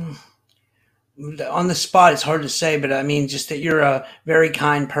 On the spot, it's hard to say, but I mean, just that you're a very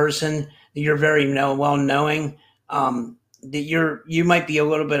kind person, that you're very well knowing, that you might be a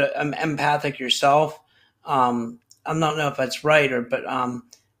little bit empathic yourself. I don't know if that's right, or but I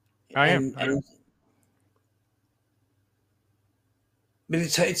am. and but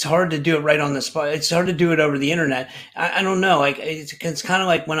it's hard to do it right on the spot. It's hard to do it over the internet. I don't know. Like it's kind of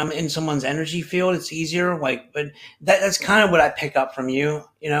like when I'm in someone's energy field, it's easier. Like, but that's kind of what I pick up from you.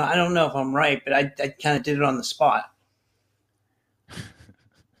 I don't know if I'm right, but I kind of did it on the spot.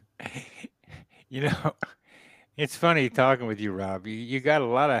 you know, it's funny talking with you, Rob. You got a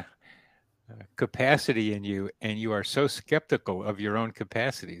lot of capacity in you, and you are so skeptical of your own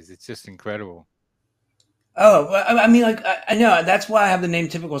capacities. It's just incredible. Oh, well, I mean, like I know that's why I have the name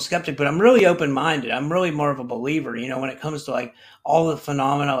typical skeptic, but I'm really open minded. I'm really more of a believer. When it comes to like all the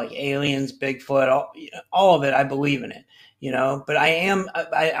phenomena, like aliens, Bigfoot, all of it, I believe in it. But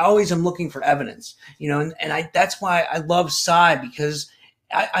I always am looking for evidence. And I that's why I love psi because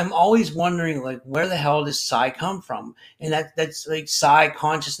I'm always wondering like where the hell does psi come from? And that's like psi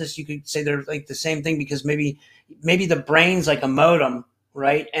consciousness. You could say they're like the same thing because maybe the brain's like a modem,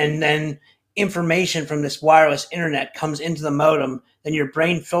 right? And then information from this wireless internet comes into the modem, then your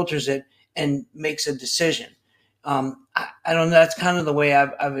brain filters it and makes a decision. I don't know. That's kind of the way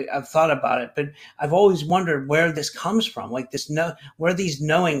I've thought about it, but I've always wondered where this comes from, like where these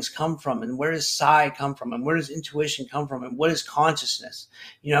knowings come from, and where does psi come from, and where does intuition come from, and what is consciousness?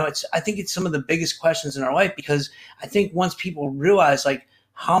 I think it's some of the biggest questions in our life because I think once people realize like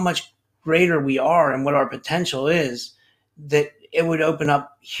how much greater we are and what our potential is, that it would open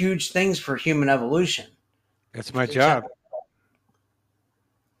up huge things for human evolution. That's my It's, job.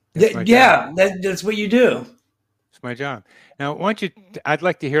 That's my job. yeah, that's what you do. It's my job. Now, why don't you? I'd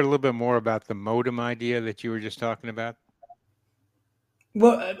like to hear a little bit more about the modem idea that you were just talking about.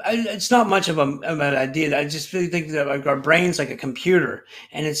 Well, it's not much of an idea. I just really think that like our brain's like a computer,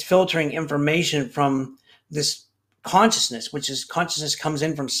 and it's filtering information from this consciousness, which is consciousness comes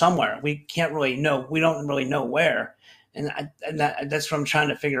in from somewhere. We can't really know. We don't really know where, that's what I'm trying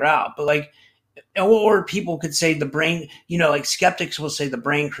to figure out. But like, or people could say the brain. Like skeptics will say the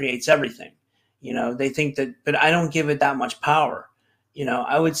brain creates everything. They think that, but I don't give it that much power.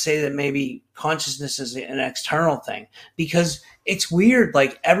 I would say that maybe consciousness is an external thing because it's weird.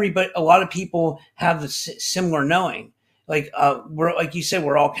 Like a lot of people have the similar knowing. Like we're like you said,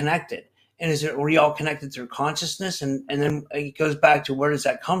 we're all connected. And were you all connected through consciousness? And then it goes back to where does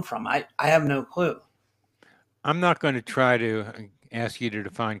that come from? I have no clue. I'm not going to try to ask you to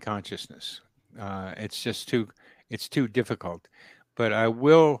define consciousness. It's just it's too difficult. But I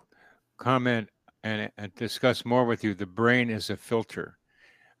will comment and discuss more with you. The brain is a filter.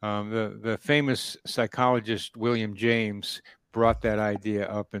 The famous psychologist William James brought that idea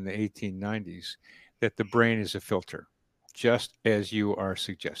up in the 1890s that the brain is a filter, just as you are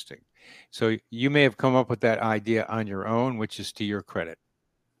suggesting. So you may have come up with that idea on your own, which is to your credit.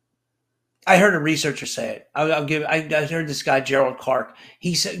 I heard a researcher say it. I'll give. I heard this guy Gerald Clark.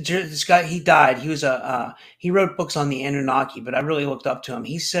 He said this guy. He died. He was a. He wrote books on the Anunnaki, but I really looked up to him.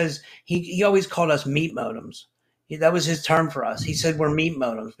 He says he always called us meat modems. That was his term for us. He said we're meat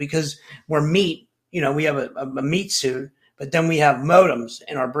modems because we're meat. You know, we have a meat suit, but then we have modems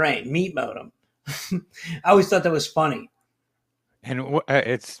in our brain. Meat modem. I always thought that was funny. And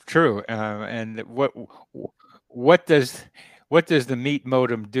it's true. And what does the meat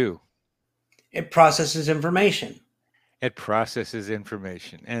modem do? It processes information. It processes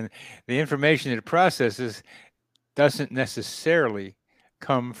information, and the information it processes doesn't necessarily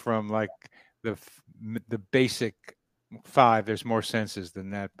come from like the the basic five. There's more senses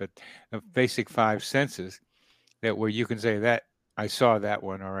than that, but the basic five senses that where you can say that I saw that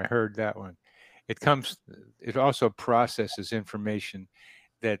one or I heard that one. It comes. It also processes information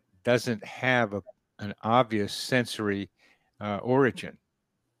that doesn't have an obvious sensory origin.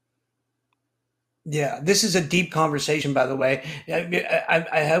 Yeah, this is a deep conversation, by the way.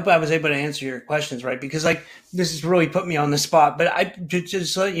 I hope I was able to answer your questions right because, like, this has really put me on the spot. But I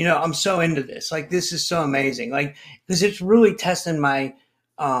just let you know, I'm so into this. Like, this is so amazing. Like, because it's really testing my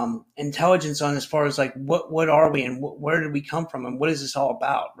intelligence on as far as like what are we and where did we come from and what is this all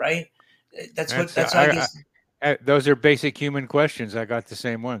about, right? That's what that's I guess. Those are basic human questions. I got the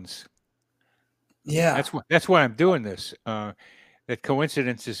same ones. Yeah, That's why I'm doing this. That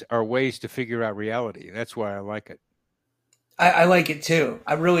coincidences are ways to figure out reality. That's why I like it. I like it too.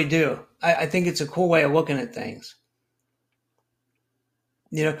 I really do. I think it's a cool way of looking at things.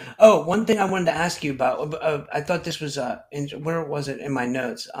 You know, oh, one thing I wanted to ask you about. I thought this was where was it in my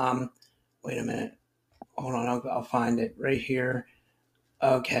notes? Wait a minute. Hold on, I'll find it right here.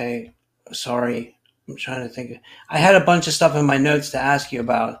 Okay, sorry, I'm trying to think. I had a bunch of stuff in my notes to ask you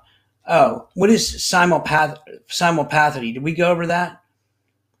about. Oh, what is simulpathity? Did we go over that?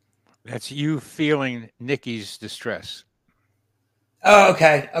 That's you feeling Nikki's distress. Oh,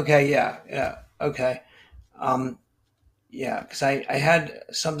 okay, okay, yeah, yeah, okay. Um, Yeah, because I had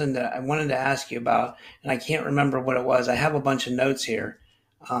something that I wanted to ask you about, and I can't remember what it was. I have a bunch of notes here.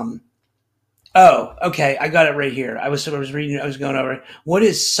 Um, oh, okay, I got it right here. I was reading. I was going over it. What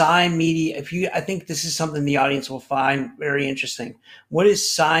is psi media? If you, I think this is something the audience will find very interesting. What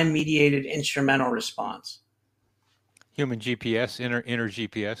is psi mediated instrumental response? Human GPS, inner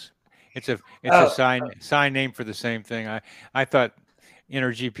GPS. It's a Oh, sign name for the same thing. I thought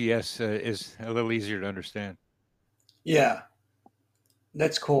inner GPS is a little easier to understand. yeah,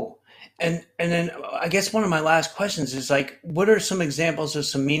 that's cool. And then I guess one of my last questions is like, what are some examples of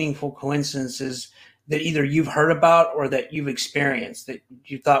some meaningful coincidences that either you've heard about or that you've experienced that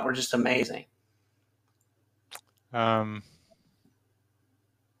you thought were just amazing? Um,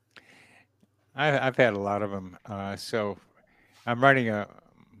 I've had a lot of them. So I'm writing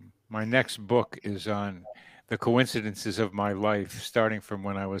my next book is on the coincidences of my life, starting from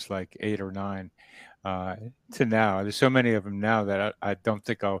when I was like 8 or 9 uh, to now. There's so many of them now that I don't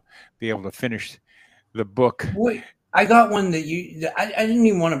think I'll be able to finish the book. Wait, I got one that I didn't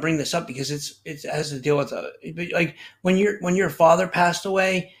even want to bring this up because it has to deal with like when your father passed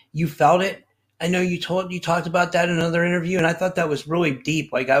away, you felt it. I know you talked about that in another interview, and I thought that was really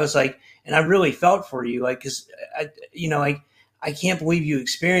deep. Like I was like, and I really felt for you, like because like I can't believe you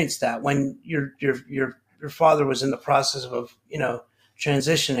experienced that when your father was in the process of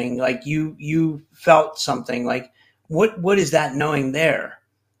transitioning. Like you felt something. Like what is that knowing there?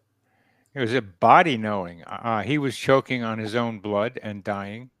 It was a body knowing. He was choking on his own blood and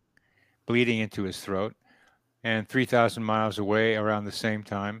dying, bleeding into his throat. And 3,000 miles away around the same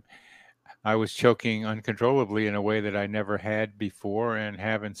time, I was choking uncontrollably in a way that I never had before and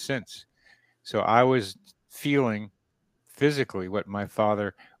haven't since. So I was feeling physically what my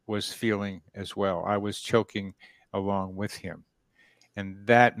father was feeling as well. I was choking along with him. And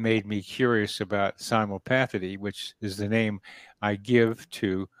that made me curious about simulpathity, which is the name I give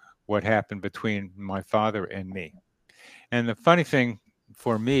to what happened between my father and me. And the funny thing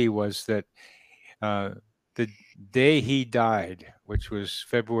for me was that uh, the day he died, which was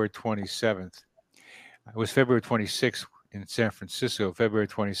February 27th, it was February 26th in San Francisco, February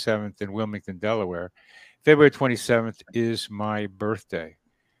 27th in Wilmington, Delaware. February 27th is my birthday.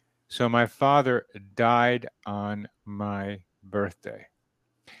 So my father died on my birthday.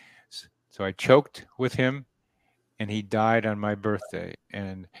 So I choked with him and he died on my birthday.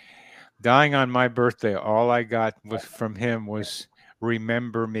 And dying on my birthday, all I got was from him was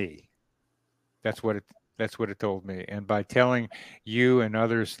remember me. That's what it that's what it told me. And by telling you and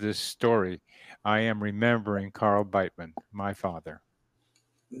others this story, I am remembering Carl Beitman, my father.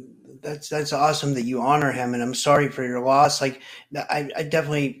 That's awesome that you honor him, and I'm sorry for your loss. Like, I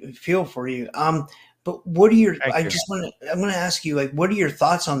definitely feel for you. But what are your? Thank I you. just want to. I'm going to ask you, like, what are your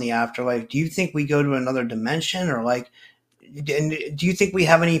thoughts on the afterlife? Do you think we go to another dimension, or like, and do you think we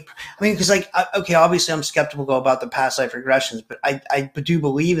have any? I mean, because like, okay, obviously, I'm skeptical about the past life regressions, but I do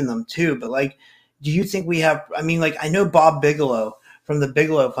believe in them too. But like, do you think we have? I mean, like, I know Bob Bigelow from the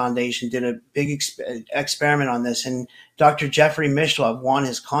Bigelow Foundation did a big experiment on this, and Dr. Jeffrey Mishlove won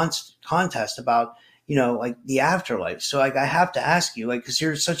his contest about like the afterlife. So like, I have to ask you, like, because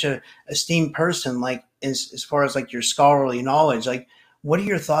you're such a esteemed person, like as far as like your scholarly knowledge, like, what are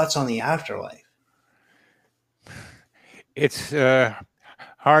your thoughts on the afterlife? It's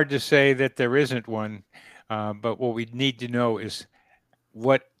hard to say that there isn't one, but what we need to know is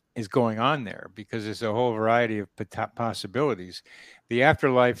what is going on there, because there's a whole variety of possibilities. The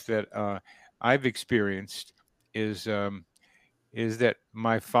afterlife that I've experienced is is that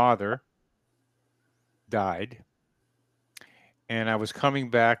my father died, and I was coming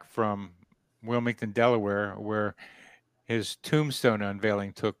back from Wilmington, Delaware, where his tombstone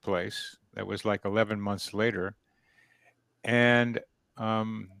unveiling took place. That was like 11 months later, and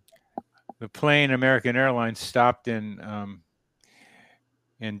um, the plane, American Airlines, stopped in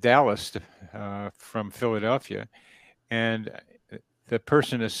Dallas from Philadelphia, and the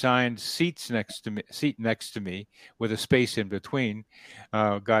person assigned seat next to me with a space in between,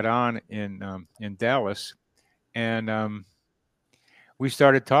 got on in Dallas, and we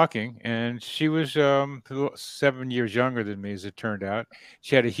started talking. And she was 7 years younger than me, as it turned out.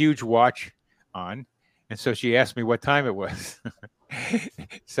 She had a huge watch on, and so she asked me what time it was.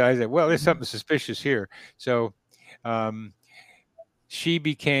 So I said, "Well, there's something suspicious here." So um, she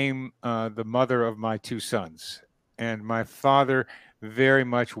became the mother of my two sons. And my father very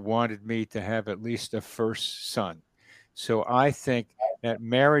much wanted me to have at least a first son. So I think that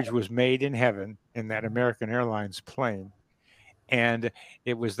marriage was made in heaven in that American Airlines plane. And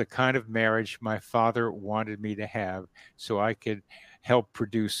it was the kind of marriage my father wanted me to have, so I could help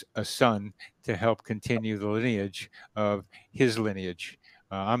produce a son to help continue the lineage of his lineage.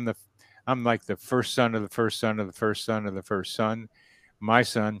 I'm like the first son of the first son of the first son of the first son. My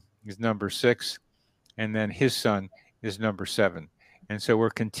son is number 6, and then his son is number 7. And so we're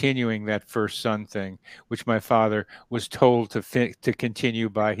continuing that first son thing, which my father was told to continue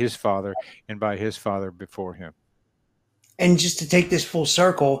by his father and by his father before him. And just to take this full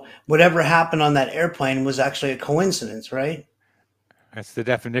circle, whatever happened on that airplane was actually a coincidence, right? That's the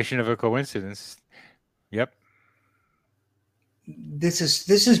definition of a coincidence. Yep. This has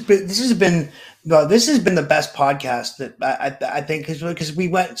been the best podcast that I think, because we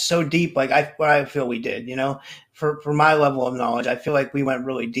went so deep, like I feel we did, for my level of knowledge. I feel like we went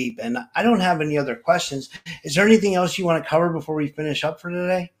really deep, and I don't have any other questions. Is there anything else you want to cover before we finish up for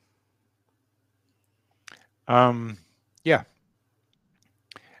today? Um, yeah.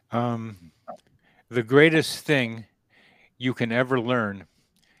 Um, the greatest thing you can ever learn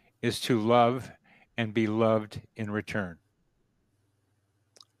is to love and be loved in return.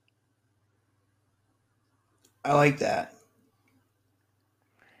 I like that.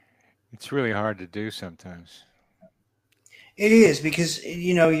 It's really hard to do sometimes. It is, because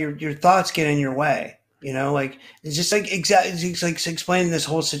your thoughts get in your way. Like, it's just like exactly, it's like explaining this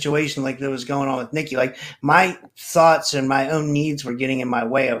whole situation like that was going on with Nikki. Like, my thoughts and my own needs were getting in my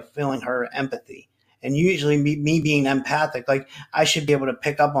way of feeling her empathy. And usually, me being empathic, like, I should be able to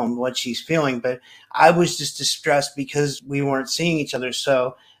pick up on what she's feeling, but I was just distressed because we weren't seeing each other.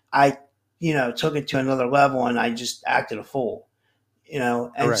 So I, took it to another level, and I just acted a fool.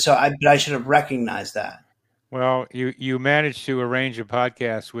 And Correct. so but I should have recognized that. Well, you managed to arrange a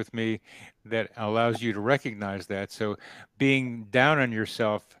podcast with me that allows you to recognize that. So being down on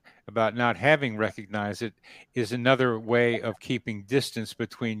yourself about not having recognized it is another way of keeping distance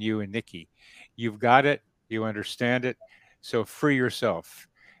between you and Nikki. You've got it, you understand it, so free yourself.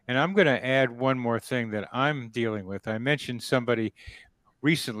 And I'm going to add one more thing that I'm dealing with. I mentioned somebody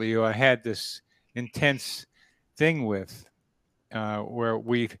recently who I had this intense thing with, where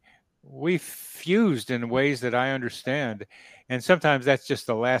we fused in ways that I understand, and sometimes that's just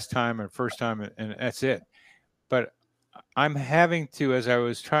the last time or first time, and that's it. But I'm having to, as I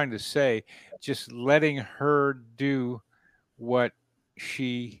was trying to say, just letting her do what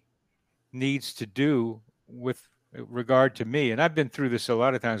she needs to do with regard to me. And I've been through this a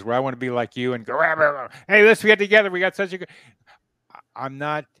lot of times where I want to be like you and go, hey, let's get together. We got such a good. I'm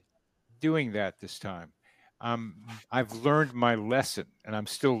not doing that this time. I've learned my lesson, and I'm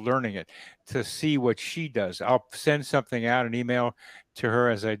still learning it, to see what she does. I'll send something out, an email to her,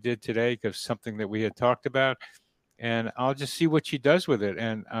 as I did today, because something that we had talked about, and I'll just see what she does with it,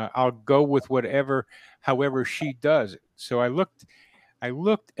 and I'll go with however she does. So I looked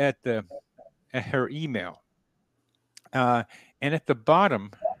at her email, and at the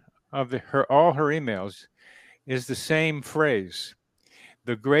bottom of all her emails is the same phrase: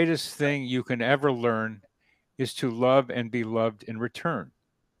 "The greatest thing you can ever learn is to love and be loved in return."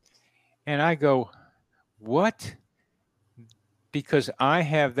 And I go, what? Because I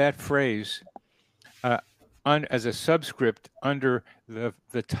have that phrase uh, as a subscript under the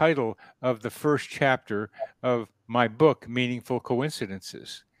title of the first chapter of my book, Meaningful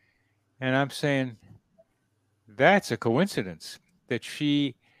Coincidences. And I'm saying that's a coincidence that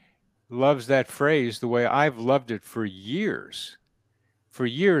she loves that phrase the way I've loved it for years. For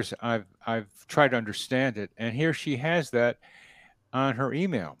years, I've tried to understand it, and here she has that on her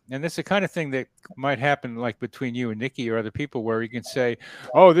email. And that's the kind of thing that might happen like between you and Nikki or other people, where you can say,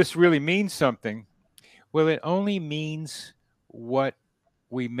 "Oh, this really means something." Well, it only means what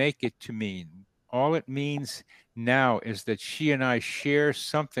we make it to mean. All it means now is that she and I share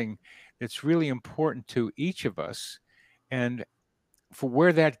something that's really important to each of us. And for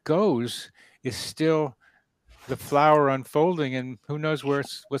where that goes is still the flower unfolding, and who knows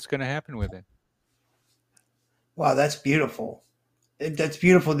what's going to happen with it. Wow, that's beautiful. That's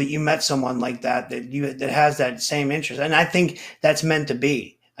beautiful that you met someone like that, that has that same interest, and I think that's meant to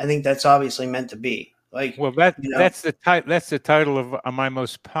be. I think that's obviously meant to be. Like, Well, that's the title of my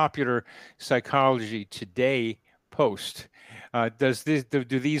most popular Psychology Today post.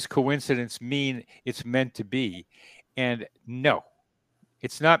 Do these coincidences mean it's meant to be? And no,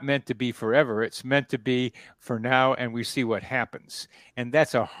 it's not meant to be forever. It's meant to be for now, and we see what happens. And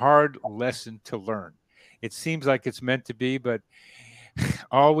that's a hard lesson to learn. It seems like it's meant to be, but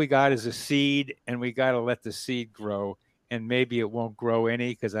all we got is a seed, and we got to let the seed grow. And maybe it won't grow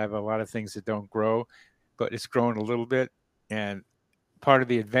any, because I have a lot of things that don't grow, but it's grown a little bit. And part of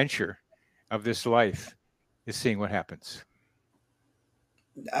the adventure of this life is seeing what happens.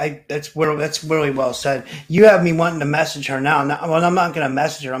 that's really well said. You have me wanting to message her now. Well, I'm not going to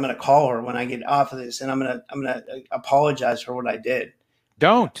message her. I'm going to call her when I get off of this, and I'm gonna apologize for what I did.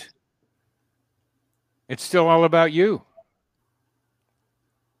 Don't. It's still all about you.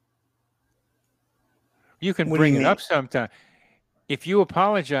 You can What do you bring it mean? up sometime. If you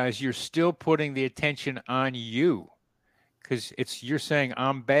apologize, you're still putting the attention on you, because you're saying,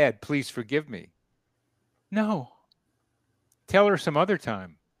 "I'm bad, please forgive me." No, tell her some other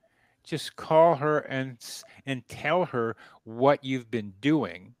time. Just call her and tell her what you've been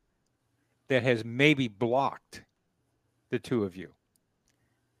doing that has maybe blocked the two of you.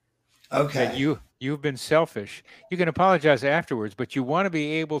 That Okay. you've been selfish. You can apologize afterwards, but you want to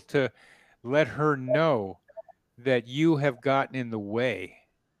be able to let her know that you have gotten in the way.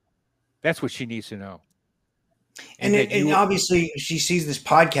 That's what she needs to know. And that And you obviously, if she sees this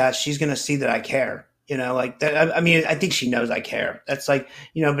podcast, she's going to see that I care. Like that. I mean, I think she knows I care. That's like,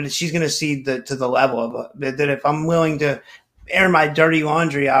 but she's going to see to the level of that if I'm willing to air my dirty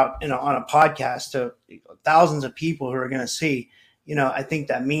laundry out, on a podcast to thousands of people who are going to see, I think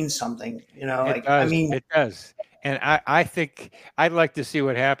that means something. It I does. mean, It does. And I think I'd like to see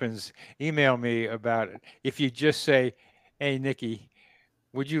what happens. Email me about it. If you just say, "Hey, Nikki,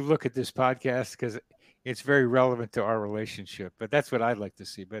 would you look at this podcast? Because it's very relevant to our relationship." But that's what I'd like to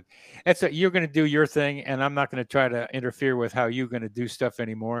see. But you're going to do your thing, and I'm not going to try to interfere with how you're going to do stuff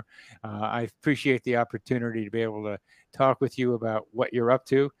anymore. I appreciate the opportunity to be able to talk with you about what you're up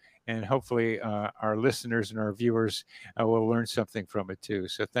to, and hopefully our listeners and our viewers will learn something from it too.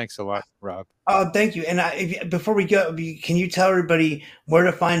 So thanks a lot, Rob. thank you. And before we go, can you tell everybody where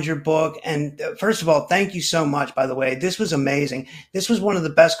to find your book? And first of all, thank you so much. By the way, this was amazing. This was one of the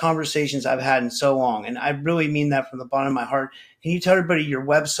best conversations I've had in so long, and I really mean that from the bottom of my heart. Can you tell everybody your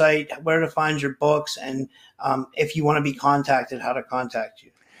website, where to find your books, and if you want to be contacted, how to contact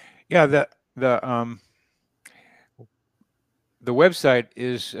you? Yeah, the website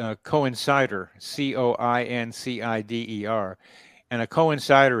is Coincider, Coincider. And a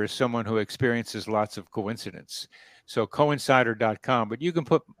coincider is someone who experiences lots of coincidence. So coincider.com. But you can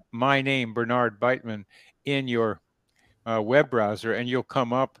put my name, Bernard Beitman, in your web browser, and you'll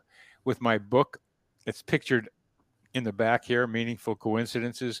come up with my book. It's pictured in the back here, Meaningful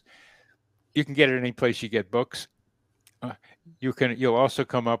Coincidences. You can get it any place you get books. You'll also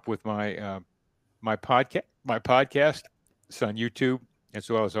come up with my podcast. It's on YouTube as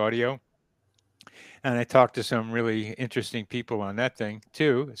well as audio. And I talked to some really interesting people on that thing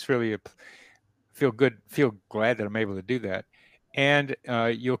too. It's really feel glad that I'm able to do that. And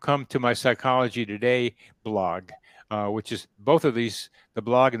you'll come to my Psychology Today blog, which is both of these, the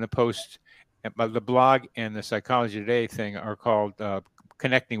blog and the post But the blog and the Psychology Today thing are called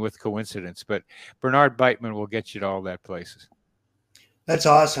Connecting with Coincidence. But Bernard Beitman will get you to all that places. That's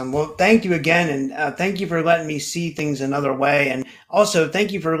awesome. Well, thank you again, and thank you for letting me see things another way, and also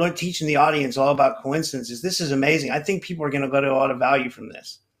thank you for teaching the audience all about coincidences. This is amazing. I think people are going to get a lot of value from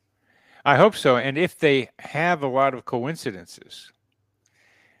this. I hope so. And if they have a lot of coincidences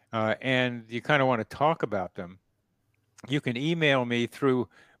and you kind of want to talk about them, you can email me through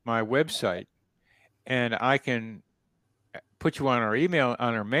my website, and I can put you on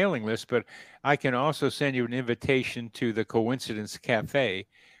our mailing list, but I can also send you an invitation to the Coincidence Cafe,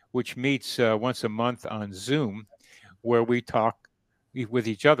 which meets once a month on Zoom, where we talk with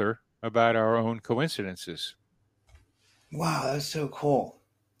each other about our own coincidences. Wow, that's so cool.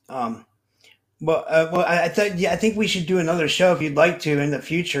 Um, I thought, yeah, I think we should do another show if you'd like to in the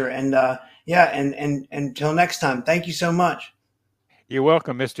future. And yeah, and until next time, thank you so much. You're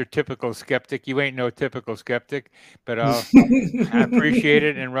welcome, Mr. Typical Skeptic. You ain't no typical skeptic, but All I appreciate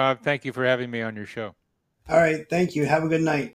it. And Rob, thank you for having me on your show. right, thank you. Have a good night.